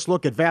again, you just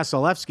look at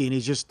Vasilevsky, and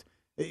he's just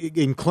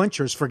in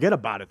clinchers. Forget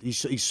about it.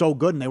 He's so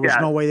good, and there was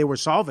no way they were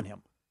solving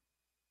him.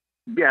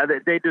 Yeah,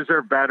 they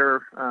deserve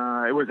better.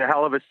 It was a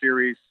hell of a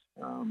series.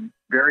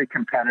 Very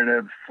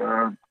competitive.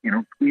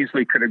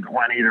 Easily could have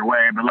gone either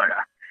way. But look,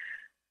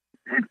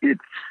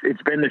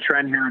 it's been the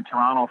trend here in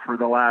Toronto for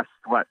the last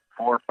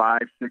 4,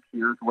 5, 6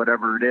 years,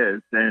 whatever it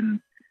is. And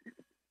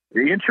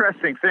the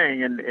interesting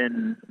thing,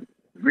 and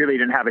really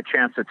didn't have a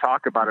chance to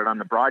talk about it on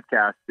the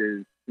broadcast,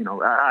 is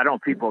I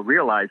don't think people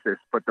realize this,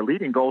 but the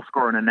leading goal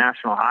scorer in the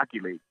National Hockey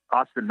League,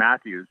 Austin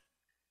Matthews,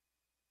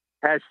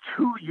 has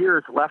 2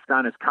 years left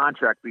on his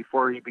contract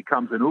before he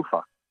becomes an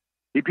UFA.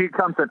 He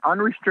becomes an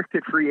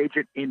unrestricted free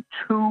agent in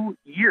 2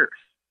 years.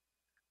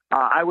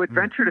 I would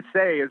venture to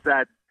say is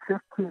that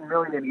 $15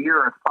 million a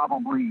year is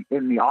probably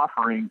in the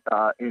offering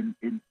in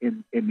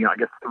I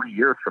guess 3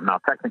 years from now,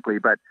 technically.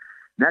 But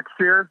next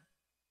year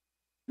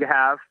you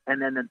have,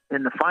 and then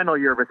in the final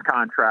year of his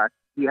contract,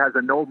 he has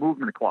a no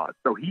movement clause.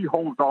 So he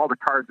holds all the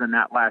cards in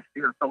that last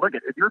year. So look,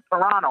 if you're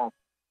Toronto,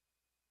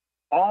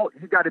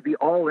 you got to be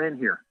all in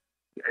here.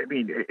 I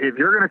mean, if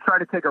you're going to try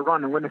to take a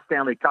run and win the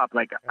Stanley Cup,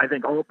 I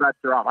think all bets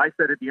are off. I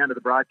said at the end of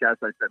the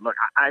broadcast, I said, look,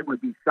 I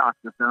would be shocked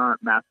if there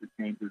aren't massive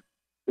changes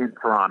in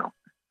Toronto.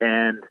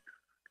 And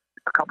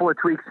a couple of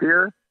tweaks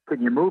here.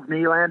 Can you move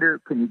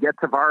Nylander? Can you get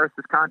Tavares'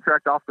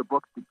 contract off the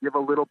books to give a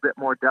little bit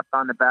more depth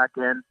on the back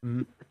end?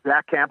 Mm-hmm.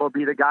 Jack Campbell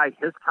be the guy.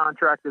 His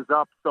contract is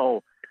up.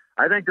 So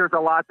I think there's a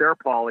lot there,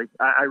 Paulie.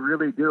 I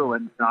really do.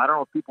 And I don't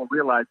know if people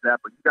realize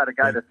that, but you got a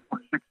guy that's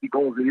 60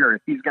 goals a year.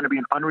 If he's going to be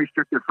an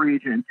unrestricted free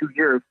agent in 2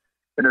 years,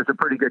 then there's a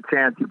pretty good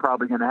chance you're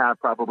probably going to have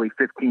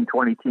 15,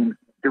 20 teams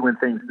doing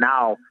things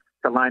now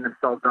to line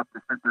themselves up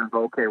to sit there and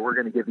go, okay, we're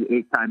going to give you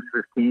 8 times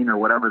 15 or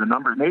whatever the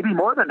number, maybe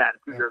more than that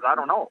in 2 years. I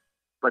don't know.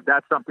 But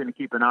that's something to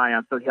keep an eye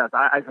on. So, yes,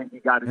 I think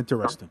you got it.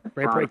 Interesting.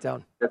 Great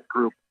breakdown. This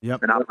group,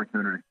 an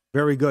opportunity.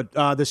 Very good.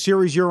 The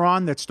series you're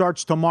on that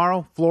starts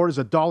tomorrow, Florida's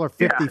a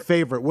 $1.50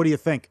 favorite. What do you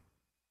think?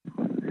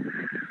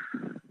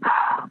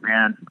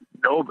 Man,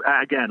 no.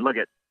 Again, look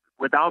at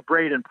without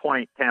Braden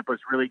Point, Tampa's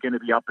really going to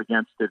be up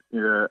against it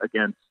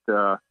against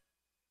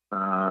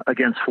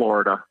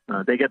Florida.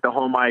 They get the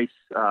home ice.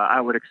 I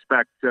would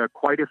expect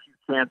quite a few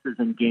chances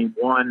in Game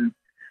 1.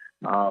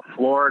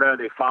 Florida,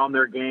 they found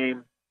their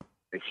game.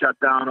 They shut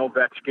down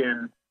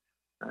Ovechkin.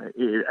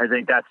 I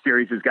think that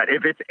series has got.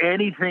 If it's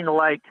anything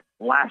like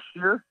last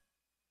year,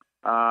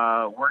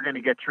 we're going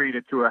to get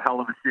treated to a hell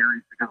of a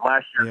series because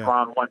last year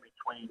found one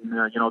between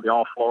the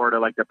all Florida,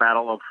 like the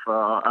Battle of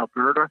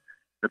Alberta,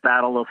 the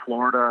Battle of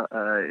Florida.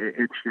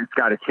 It's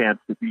got a chance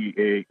to be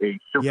a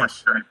super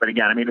series. But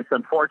again, I mean, it's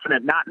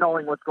unfortunate not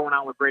knowing what's going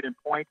on with Braden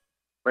Point.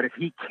 But if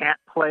he can't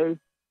play,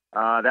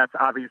 that's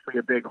obviously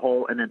a big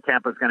hole. And then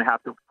Tampa's going to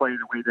have to play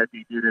the way that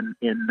they did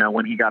in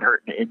when he got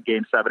hurt in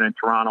Game 7 in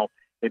Toronto.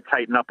 It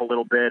tightened up a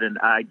little bit, and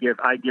I give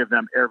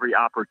them every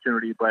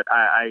opportunity. But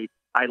I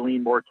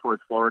lean more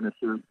towards Florida in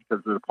the series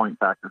because of the point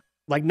factor.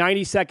 Like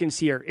 90 seconds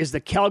here. Is the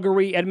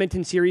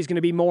Calgary-Edmonton series going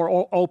to be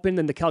more open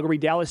than the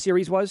Calgary-Dallas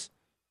series was?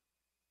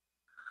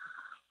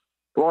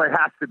 Well, it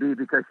has to be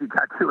because you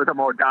got two of the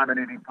more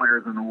dominating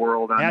players in the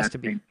world on that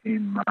same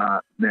team,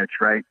 Mitch,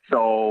 right?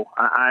 So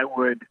I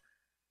would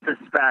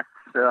suspect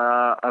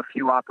a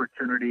few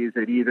opportunities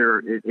at either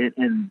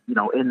in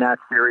that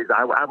series.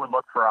 I would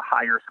look for a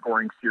higher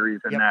scoring series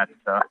than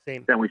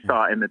than we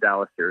saw in the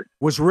Dallas series.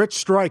 Was Rich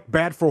Strike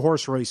bad for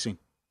horse racing?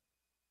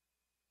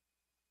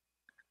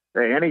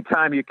 Hey,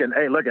 anytime you can.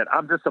 Hey, look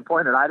I'm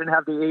disappointed. I didn't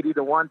have the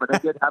 80-1, but I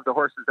did have the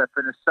horses that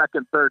finished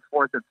 2nd, 3rd,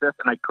 4th, and 5th,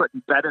 and I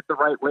couldn't bet it the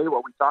right way.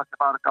 What we talked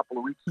about a couple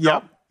of weeks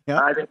ago. Yep.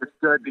 I think it's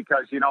good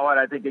because you know what?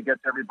 I think it gets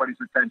everybody's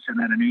attention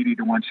that an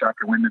 80-1 shot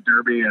to win the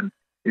Derby, and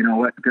you know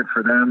what? Good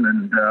for them.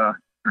 And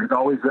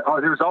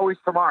there's always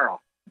tomorrow.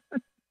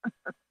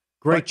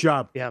 Great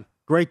job. Yeah.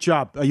 Great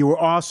job. You were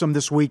awesome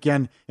this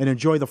weekend, and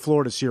enjoy the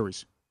Florida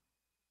series.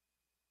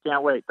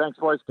 Can't wait. Thanks,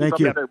 boys. Thank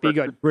you. Be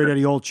good. Great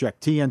Eddie Olczyk,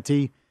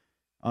 TNT,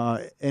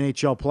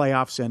 NHL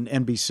playoffs, and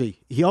NBC.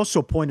 He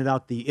also pointed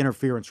out the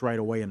interference right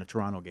away in the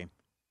Toronto game.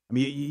 I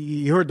mean,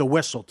 you heard the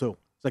whistle, too.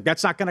 It's like,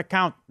 that's not going to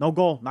count. No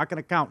goal, not going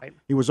to count. Right.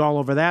 He was all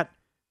over that.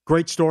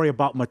 Great story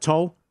about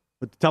Mateau,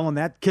 telling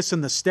that,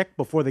 kissing the stick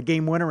before the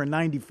game winner in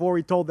 '94.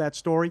 He told that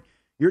story.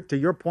 To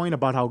your point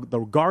about how the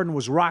Garden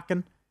was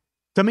rocking,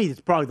 to me,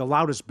 it's probably the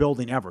loudest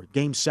building ever.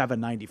 Game 7,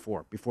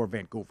 '94, before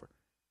Vancouver.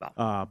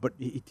 Wow. But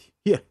he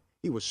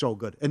was so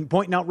good. And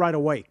pointing out right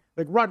away,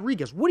 like,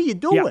 Rodriguez, what are you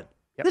doing?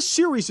 Yep. This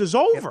series is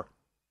over. Yep.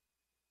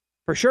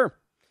 For sure.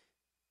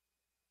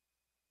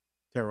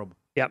 Terrible.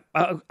 Yeah.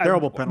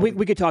 Terrible penalty.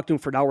 We could talk to him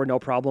for an hour, no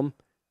problem.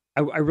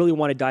 I really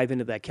want to dive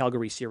into that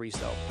Calgary series,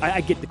 though.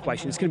 I get the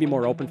question. It's going to be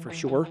more open for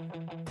sure.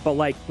 But,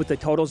 like, with the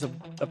totals of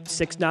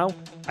 6 now,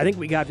 I think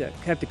we have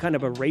to kind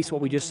of erase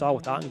what we just saw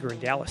with Ottinger in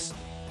Dallas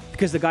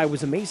because the guy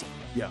was amazing.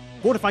 Yeah.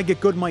 What if I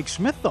get good Mike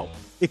Smith, though?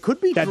 It could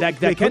be that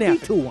can happen.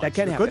 2-1. That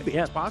can happen. Could be.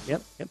 Yeah. It's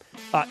possible.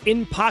 Yep.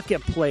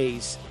 In-pocket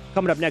plays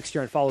coming up next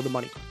year and Follow the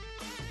Money.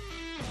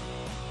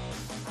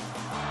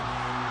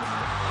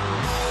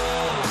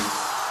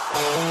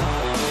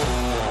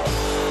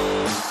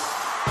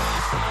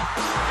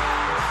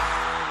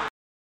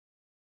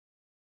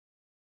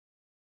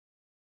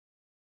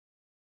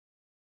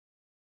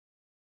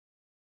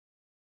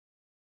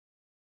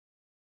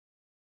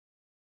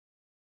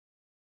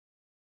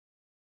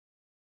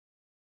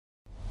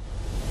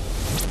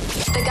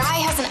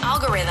 has an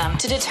algorithm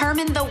to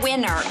determine the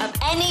winner of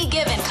any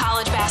given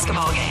college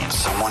basketball game.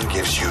 Someone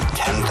gives you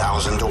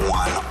 10,000 to 1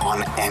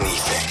 on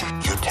anything.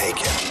 You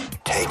take it.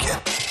 Take it.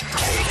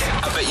 Take it.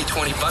 I bet you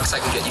 $20 I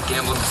can get you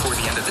gambling before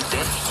the end of the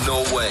day.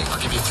 No way.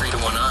 I'll give you 3 to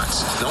 1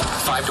 odds. Nope.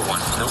 5 to 1.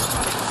 Nope.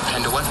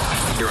 10 to 1.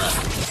 You're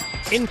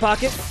on. In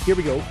pocket. Here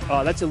we go.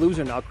 That's a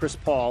loser now. Chris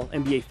Paul,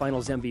 NBA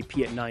Finals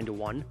MVP at 9 to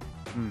 1.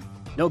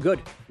 No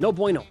good. No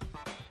bueno.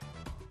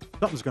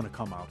 Something's going to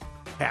come out.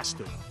 Has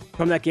to.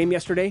 From that game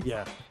yesterday?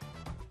 Yeah.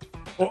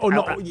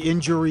 No,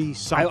 injury,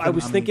 something. I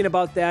was thinking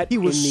about that. He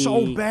was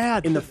so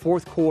bad. In the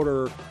fourth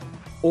quarter,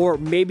 or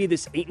maybe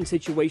this Ayton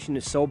situation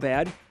is so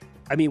bad.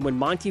 I mean, when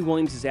Monty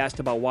Williams is asked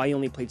about why he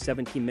only played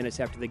 17 minutes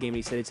after the game,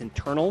 he said it's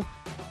internal.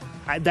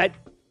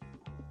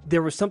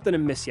 There was something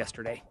amiss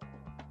yesterday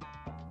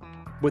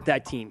with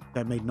that team.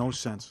 That made no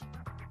sense,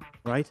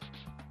 right?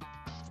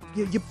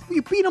 You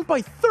beat them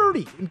by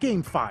 30 in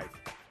Game 5.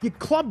 You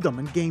clubbed them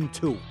in Game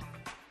 2.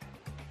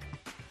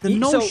 The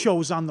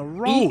no-shows on the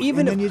road.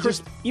 Even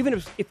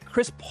if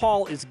Chris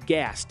Paul is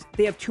gassed,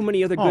 they have too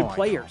many other good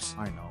players.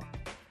 I know.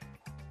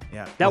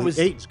 Yeah,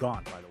 Ayton's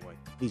gone. By the way,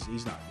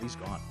 he's not. He's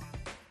gone.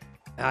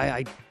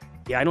 I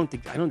don't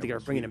think they're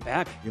bringing him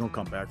back. You don't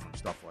come back from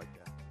stuff like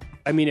that.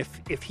 I mean,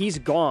 if he's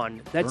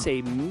gone, that's I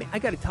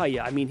got to tell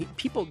you. I mean,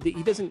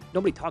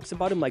 nobody talks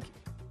about him like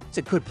he's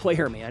a good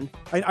player, man.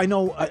 I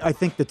know. I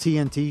think the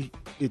TNT,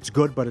 it's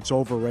good, but it's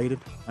overrated.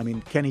 I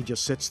mean, Kenny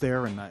just sits there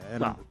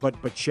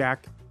but Shaq,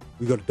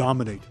 we got to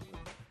dominate.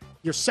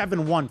 You're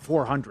 7'1",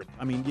 400.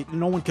 I mean,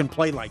 no one can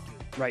play like you.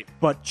 Right.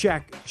 But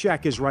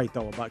Shaq is right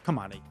though about come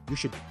on, you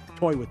should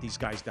toy with these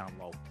guys down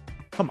low.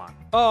 Come on.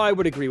 Oh, I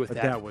would agree with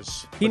that.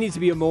 He needs to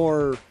be a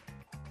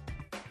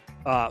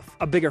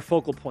bigger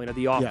focal point of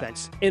the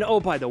offense. Yeah. And oh,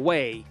 by the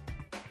way,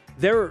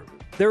 they're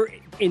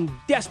in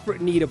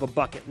desperate need of a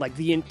bucket, like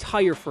the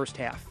entire first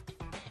half.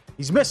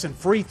 He's missing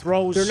free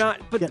throws. They're not.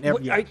 But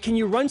can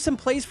you run some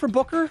plays for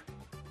Booker?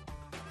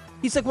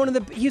 He's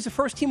like he's a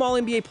first-team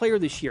All-NBA player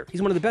this year.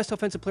 He's one of the best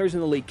offensive players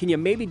in the league. Can you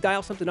maybe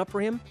dial something up for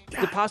him?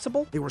 Is it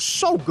possible? They were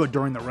so good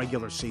during the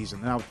regular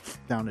season. Now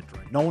down the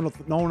drain. No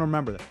one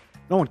remember that.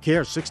 No one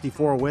cares.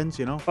 64 wins,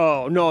 you know?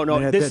 Oh, no.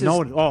 I mean,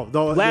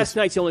 last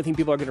night's the only thing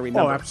people are going to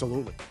remember. Oh,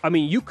 absolutely. I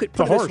mean, you could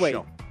put it this way.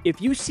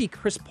 If you see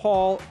Chris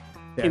Paul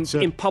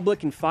in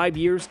public in 5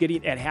 years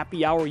getting at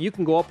happy hour, you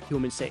can go up to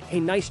him and say,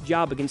 hey, nice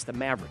job against the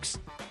Mavericks.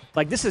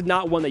 Like, this is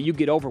not one that you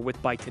get over with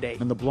by today.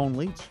 And the blown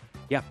leads.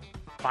 Yeah.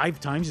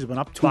 5 times he's been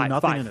up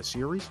 2-0 in a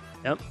series.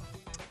 Yep.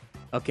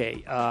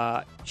 Okay.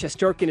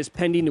 Shesterkin is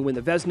pending to win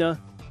the Vezina.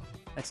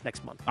 That's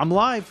next month. I'm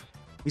live.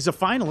 He's a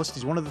finalist.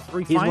 He's one of the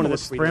three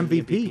finalists for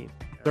MVP.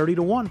 30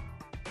 to 1.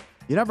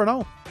 You never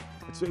know.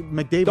 It's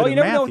McDavid. You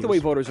never know what the way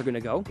voters are going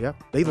to go. Yeah,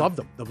 they loved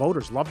them. The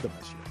voters loved them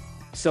this year.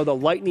 So the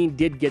Lightning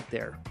did get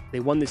there.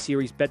 They won the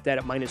series. Bet that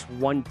at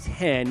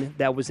 -110.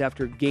 That was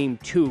after Game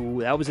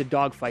 2. That was a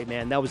dogfight,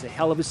 man. That was a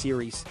hell of a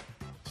series.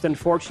 It's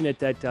unfortunate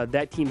that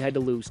that team had to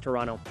lose,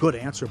 Toronto. Good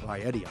answer by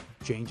Eddie on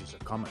changes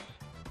are coming.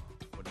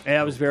 Yeah,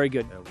 that was very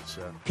good.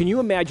 Can you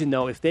imagine,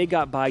 though, if they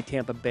got by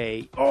Tampa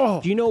Bay? Oh.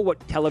 Do you know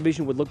what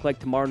television would look like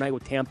tomorrow night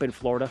with Tampa and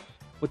Florida?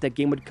 What that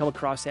game would come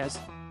across as?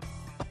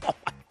 Oh,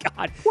 my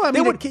God. Well, I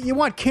mean, you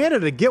want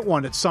Canada to get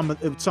one at some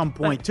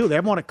point, too. They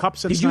haven't won a cup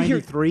since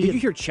 93. Did you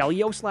hear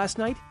Chelios last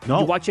night? No.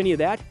 Did you watch any of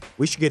that?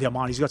 We should get him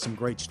on. He's got some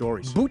great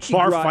stories.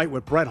 Bar fight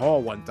with Brett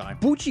Hall one time.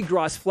 Bucci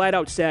Gross flat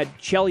out said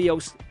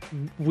Chelios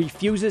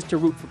refuses to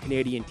root for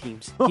Canadian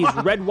teams. He's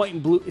red, white,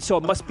 and blue, so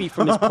it must be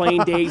from his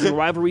playing days and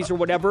rivalries or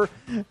whatever.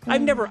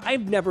 I've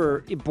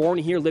never born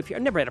here, lived here.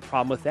 I've never had a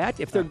problem with that.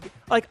 If they're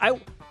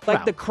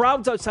the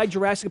crowds outside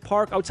Jurassic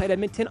Park, outside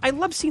Edmonton, I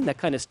love seeing that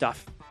kind of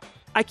stuff.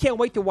 I can't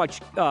wait to watch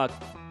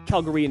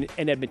Calgary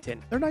and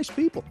Edmonton. They're nice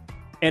people.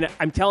 And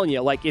I'm telling you,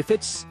 like if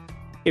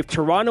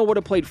Toronto would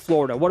have played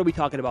Florida, what are we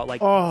talking about?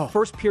 Like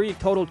first period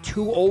total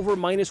 2 over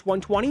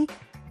 -120,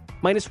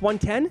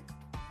 -110.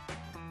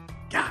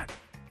 God.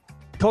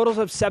 Totals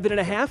of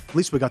 7.5. At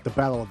least we got the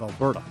Battle of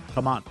Alberta.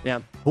 Come on. Yeah.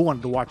 Who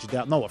wanted to watch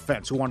Dallas? No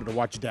offense. Who wanted to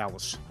watch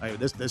Dallas?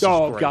 This is great.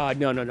 Oh God,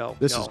 no.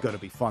 This is going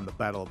to be fun. The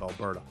Battle of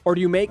Alberta. Or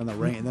do you make and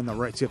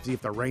then see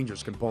if the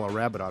Rangers can pull a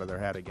rabbit out of their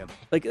hat again?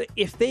 Like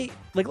if they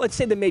let's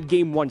say they made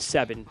Game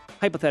 1-7,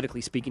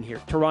 hypothetically speaking here,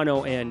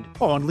 Toronto and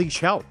unleash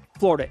hell,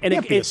 Florida, and it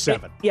can't be a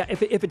 7.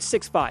 If it's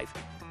 6-5,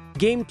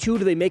 Game 2,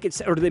 do they make it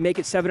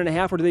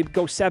 7.5, or do they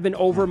go 7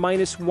 over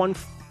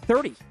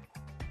 -130?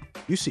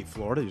 You see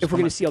Florida. If we're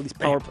going to see all these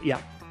power play.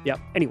 Yeah.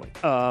 Anyway,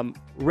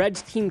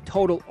 Reds team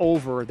total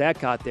over, that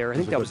got there. I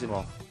think that was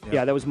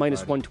that was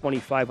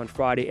 -125 on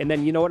Friday. And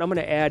then, you know what? I'm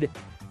going to add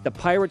the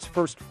Pirates'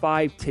 first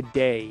 5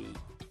 today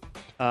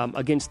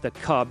against the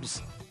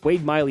Cubs.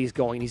 Wade Miley's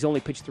going. He's only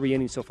pitched 3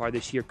 innings so far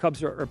this year.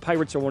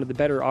 Pirates are one of the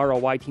better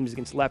ROI teams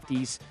against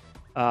lefties.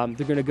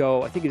 They're going to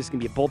go, I think it's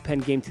going to be a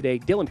bullpen game today.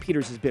 Dylan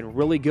Peters has been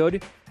really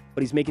good,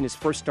 but he's making his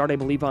first start, I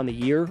believe, on the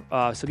year.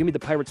 So give me the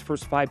Pirates'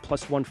 first 5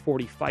 plus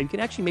 145. You can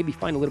actually maybe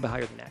find a little bit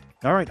higher than that.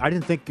 All right.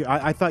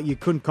 I thought you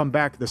couldn't come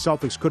back. The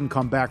Celtics couldn't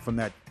come back from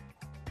that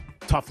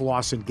tough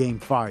loss in Game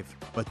 5,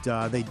 but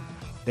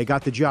they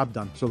got the job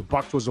done. So the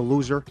Bucks was a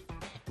loser.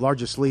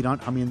 Largest lead on.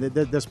 I mean, this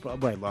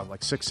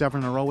like 6-7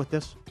 in a row with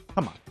this.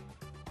 Come on.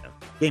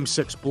 Game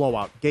 6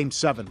 blowout. Game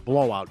 7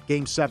 blowout.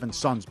 Game 7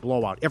 Suns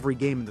blowout. Every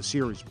game in the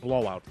series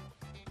blowout.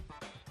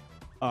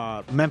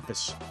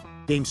 Memphis.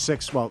 Game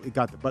 6. Well, it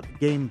got but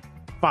Game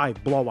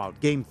 5 blowout.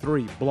 Game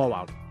 3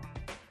 blowout.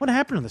 What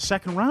happened in the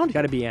second round?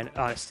 Got to be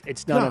honest.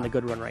 It's not on a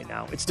good run right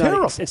now. It's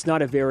terrible. not. It's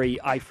not a very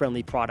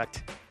eye-friendly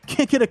product.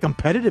 Can't get a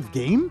competitive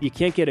game? You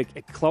can't get a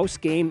close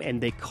game,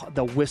 and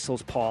the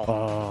whistles, Paul.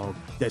 Oh,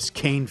 this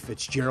Kane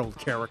Fitzgerald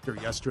character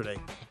yesterday.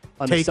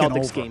 On the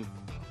Celtics game.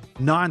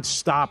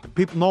 Non-stop.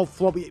 People know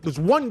flow. It was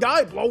one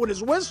guy blowing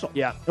his whistle.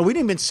 Yeah. And we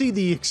didn't even see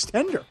the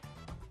extender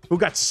who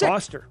got sick.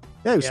 Foster.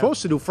 Yeah, he was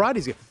supposed to do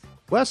Friday's game.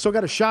 Well, still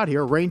got a shot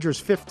here.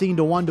 Rangers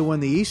 15-1 to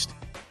win the East.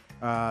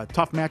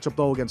 Tough matchup,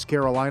 though, against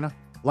Carolina.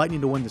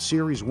 Lightning to win the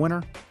series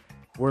winner.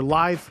 We're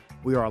live.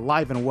 We are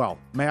alive and well.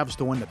 Mavs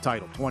to win the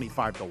title,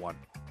 25-1.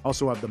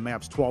 Also have the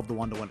Mavs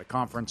 12-1 to win the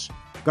conference.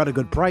 Got a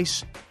good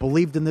price.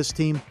 Believed in this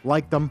team.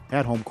 Liked them.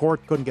 Had home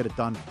court. Couldn't get it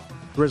done.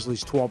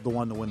 Grizzlies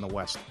 12-1 to win the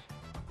West.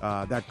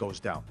 That goes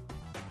down.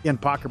 In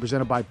Pocket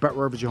presented by Bet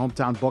Rivers, your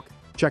hometown book.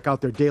 Check out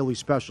their daily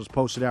specials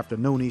posted after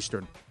noon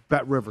Eastern.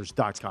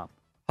 BetRivers.com.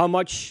 How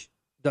much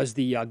does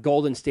the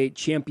Golden State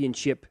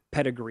championship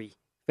pedigree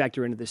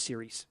factor into this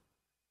series?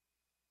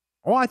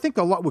 Oh, I think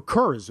a lot with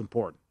Kerr is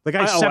important. The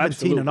guy's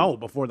 17-0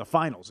 before the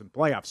finals in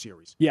playoff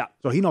series. Yeah.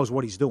 So he knows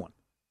what he's doing.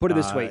 Put it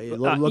this way.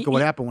 Look at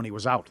what happened when he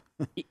was out.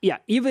 Yeah,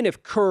 even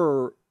if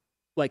Kerr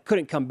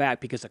couldn't come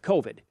back because of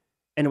COVID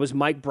and it was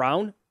Mike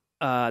Brown,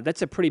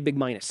 that's a pretty big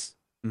minus.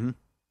 Mm-hmm.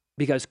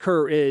 Because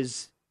Kerr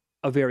is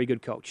a very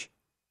good coach.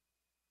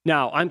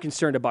 Now, I'm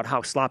concerned about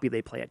how sloppy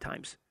they play at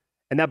times.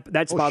 And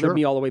that's bothered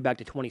me all the way back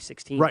to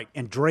 2016. Right,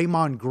 and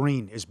Draymond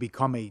Green has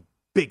become a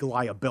big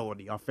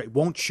liability.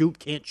 Won't shoot,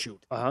 can't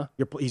shoot. Uh-huh.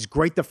 He's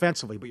great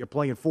defensively, but you're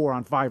playing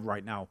 4-on-5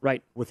 right now.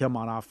 Right. With him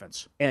on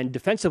offense. And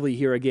defensively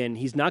here again,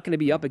 he's not going to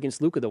be up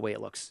against Luka the way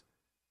it looks.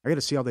 I got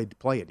to see how they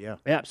play it, yeah.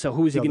 Yeah, so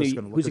who's he going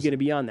to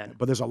be on then?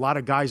 But there's a lot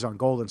of guys on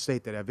Golden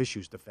State that have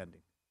issues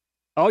defending.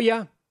 Oh,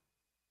 yeah.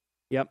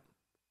 Yep.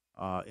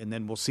 And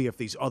then we'll see if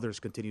these others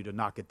continue to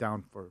knock it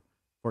down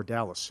for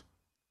Dallas.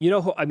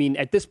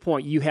 At this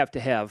point, you have to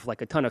have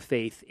a ton of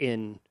faith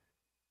in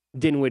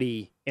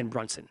Dinwiddie and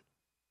Brunson.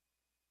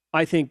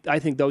 I think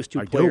those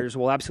two players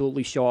will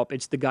absolutely show up.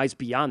 It's the guys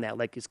beyond that,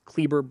 is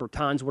Kleber,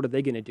 Bertans, what are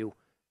they going to do?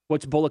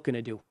 What's Bullock going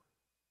to do?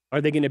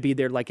 Are they going to be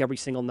there every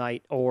single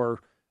night or,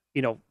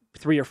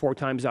 3 or 4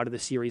 times out of the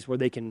series where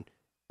they can,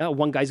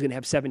 one guy's going to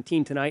have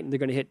 17 tonight and they're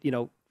going to hit,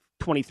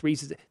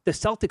 23s. The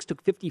Celtics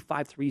took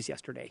 55 threes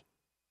yesterday.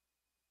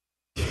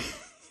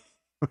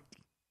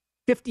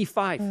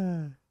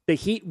 55. The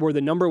Heat were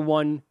the number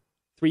 1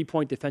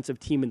 3-point defensive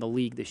team in the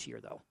league this year,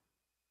 though.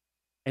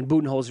 And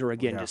Budenholzer,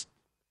 again, just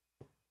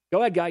go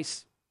ahead,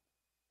 guys.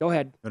 Go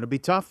ahead. Going to be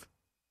tough.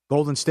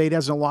 Golden State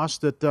hasn't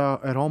lost at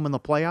home in the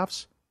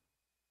playoffs.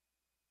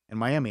 And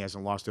Miami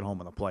hasn't lost at home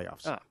in the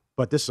playoffs.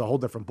 But this is a whole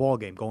different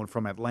ballgame going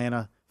from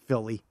Atlanta,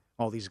 Philly,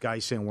 all these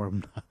guys saying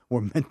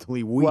we're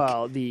mentally weak.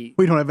 Well, we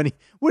don't have any.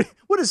 What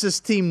does this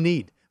team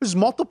need? There's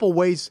multiple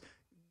ways.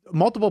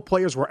 Multiple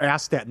players were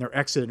asked that in their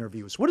exit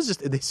interviews. What is this?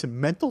 They said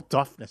mental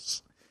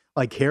toughness,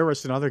 like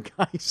Harris and other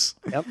guys.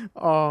 Yep.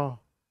 Oh,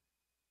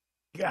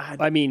 God.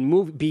 I mean,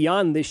 move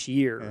beyond this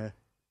year.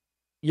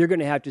 You're going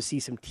to have to see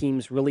some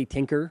teams really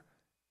tinker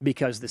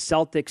because the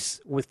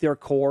Celtics, with their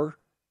core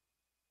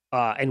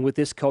and with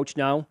this coach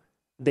now,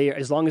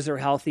 as long as they're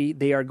healthy,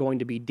 they are going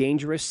to be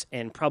dangerous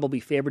and probably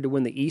favored to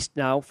win the East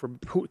now for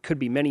could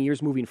be many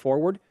years moving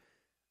forward.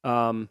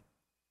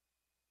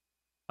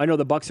 I know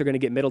the Bucks are going to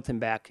get Middleton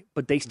back,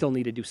 but they still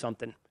need to do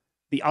something.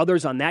 The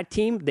others on that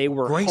team, they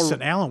were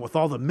Grayson Allen with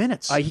all the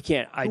minutes. He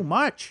can't. Too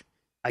much.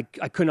 I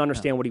couldn't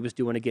understand what he was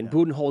doing again.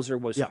 Budenholzer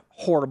was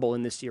horrible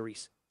in this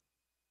series.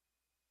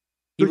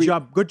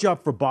 Good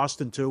job for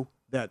Boston too.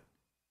 That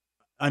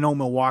I know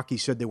Milwaukee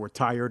said they were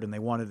tired and they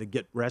wanted to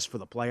get rest for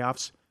the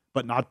playoffs,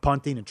 but not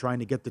punting and trying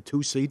to get the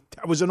 2 seed.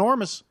 That was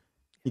enormous.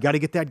 You got to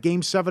get that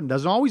Game 7.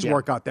 Doesn't always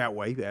work out that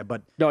way,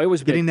 but no, it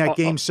was getting big. That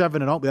Game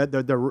 7 and all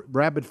the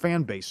rabid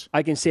fan base.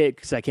 I can say it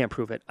because I can't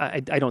prove it. I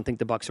don't think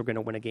the Bucks are going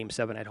to win a Game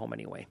 7 at home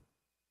anyway.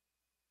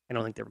 I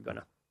don't think they were going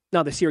to.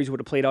 Now, the series would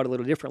have played out a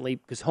little differently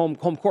because home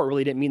court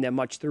really didn't mean that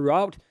much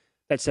throughout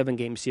that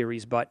 7-game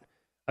series. But,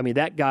 I mean,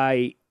 that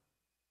guy,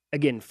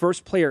 again,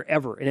 first player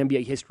ever in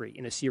NBA history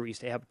in a series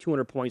to have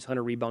 200 points,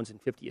 100 rebounds, and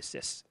 50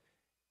 assists.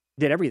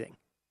 Did everything.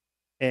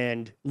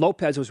 And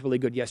Lopez was really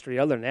good yesterday.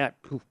 Other than that,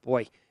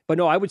 boy. But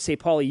no, I would say,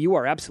 Paulie, you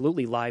are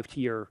absolutely live to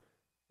your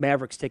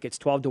Mavericks tickets,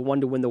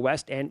 12-1 to win the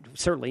West, and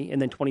certainly,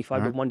 and then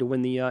 25-1 to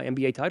win the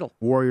NBA title.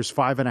 Warriors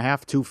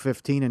 5.5,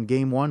 215 in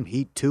Game 1,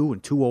 Heat 2,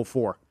 and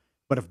 204.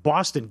 But if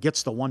Boston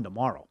gets the one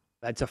tomorrow,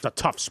 it's a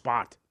tough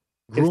spot.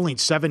 Grueling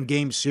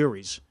 7-game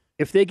series.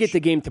 If they get the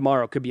game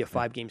tomorrow, it could be a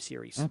 5-game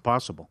series.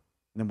 Possible.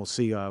 And then we'll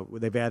see.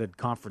 They've added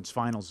conference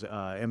finals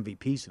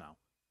MVPs now.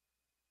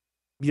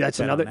 Yeah,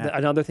 that's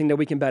another thing that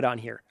we can bet on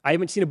here. I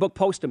haven't seen a book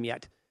post them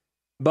yet,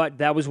 but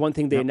that was one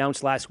thing they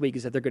announced last week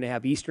is that they're going to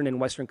have Eastern and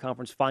Western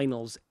Conference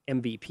Finals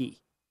MVP.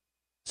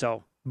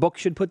 So Book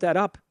should put that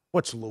up.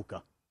 What's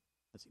Luka?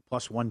 Is he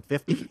plus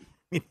 150?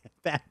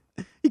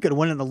 He could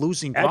win in a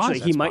losing cause.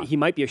 Actually, he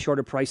might be a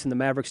shorter price than the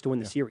Mavericks to win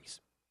the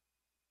series.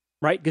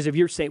 Right? Because if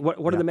you're saying, what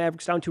are the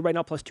Mavericks down to right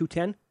now, plus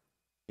 210?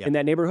 Yeah. In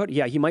that neighborhood?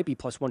 Yeah, he might be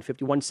plus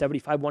 150,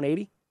 175,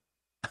 180,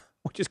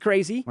 which is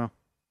crazy. Well,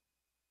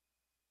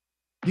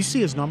 you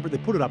see his number? They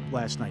put it up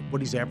last night.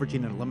 What he's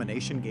averaging in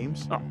elimination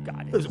games? Oh,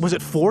 God. Was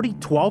it 40,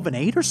 12, and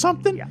 8 or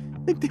something? Yeah. I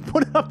think they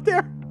put it up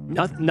there.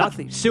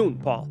 Nothing. Soon,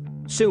 Paul.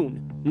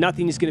 Soon.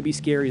 Nothing is going to be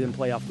scarier than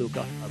playoff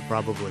Luka.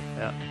 Probably.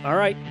 Yeah. All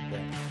right.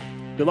 Okay.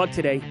 Good luck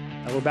today.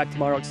 We're back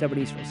tomorrow at 7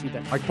 Eastern. We'll see you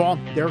then. All right, Paul.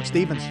 Derek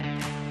Stevens.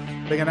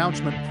 Big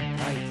announcement.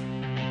 Right.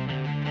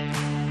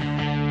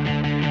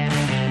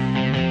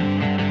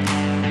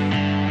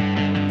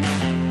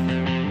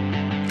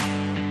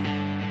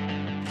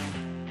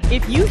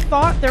 If you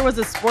thought there was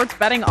a sports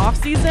betting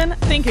offseason,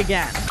 think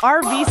again.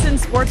 Our VSiN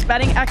sports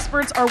betting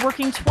experts are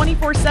working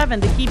 24/7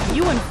 to keep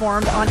you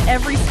informed on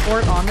every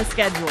sport on the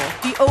schedule.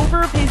 The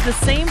over pays the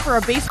same for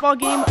a baseball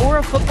game or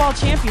a football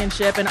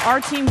championship, and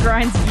our team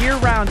grinds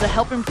year-round to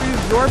help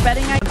improve your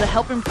betting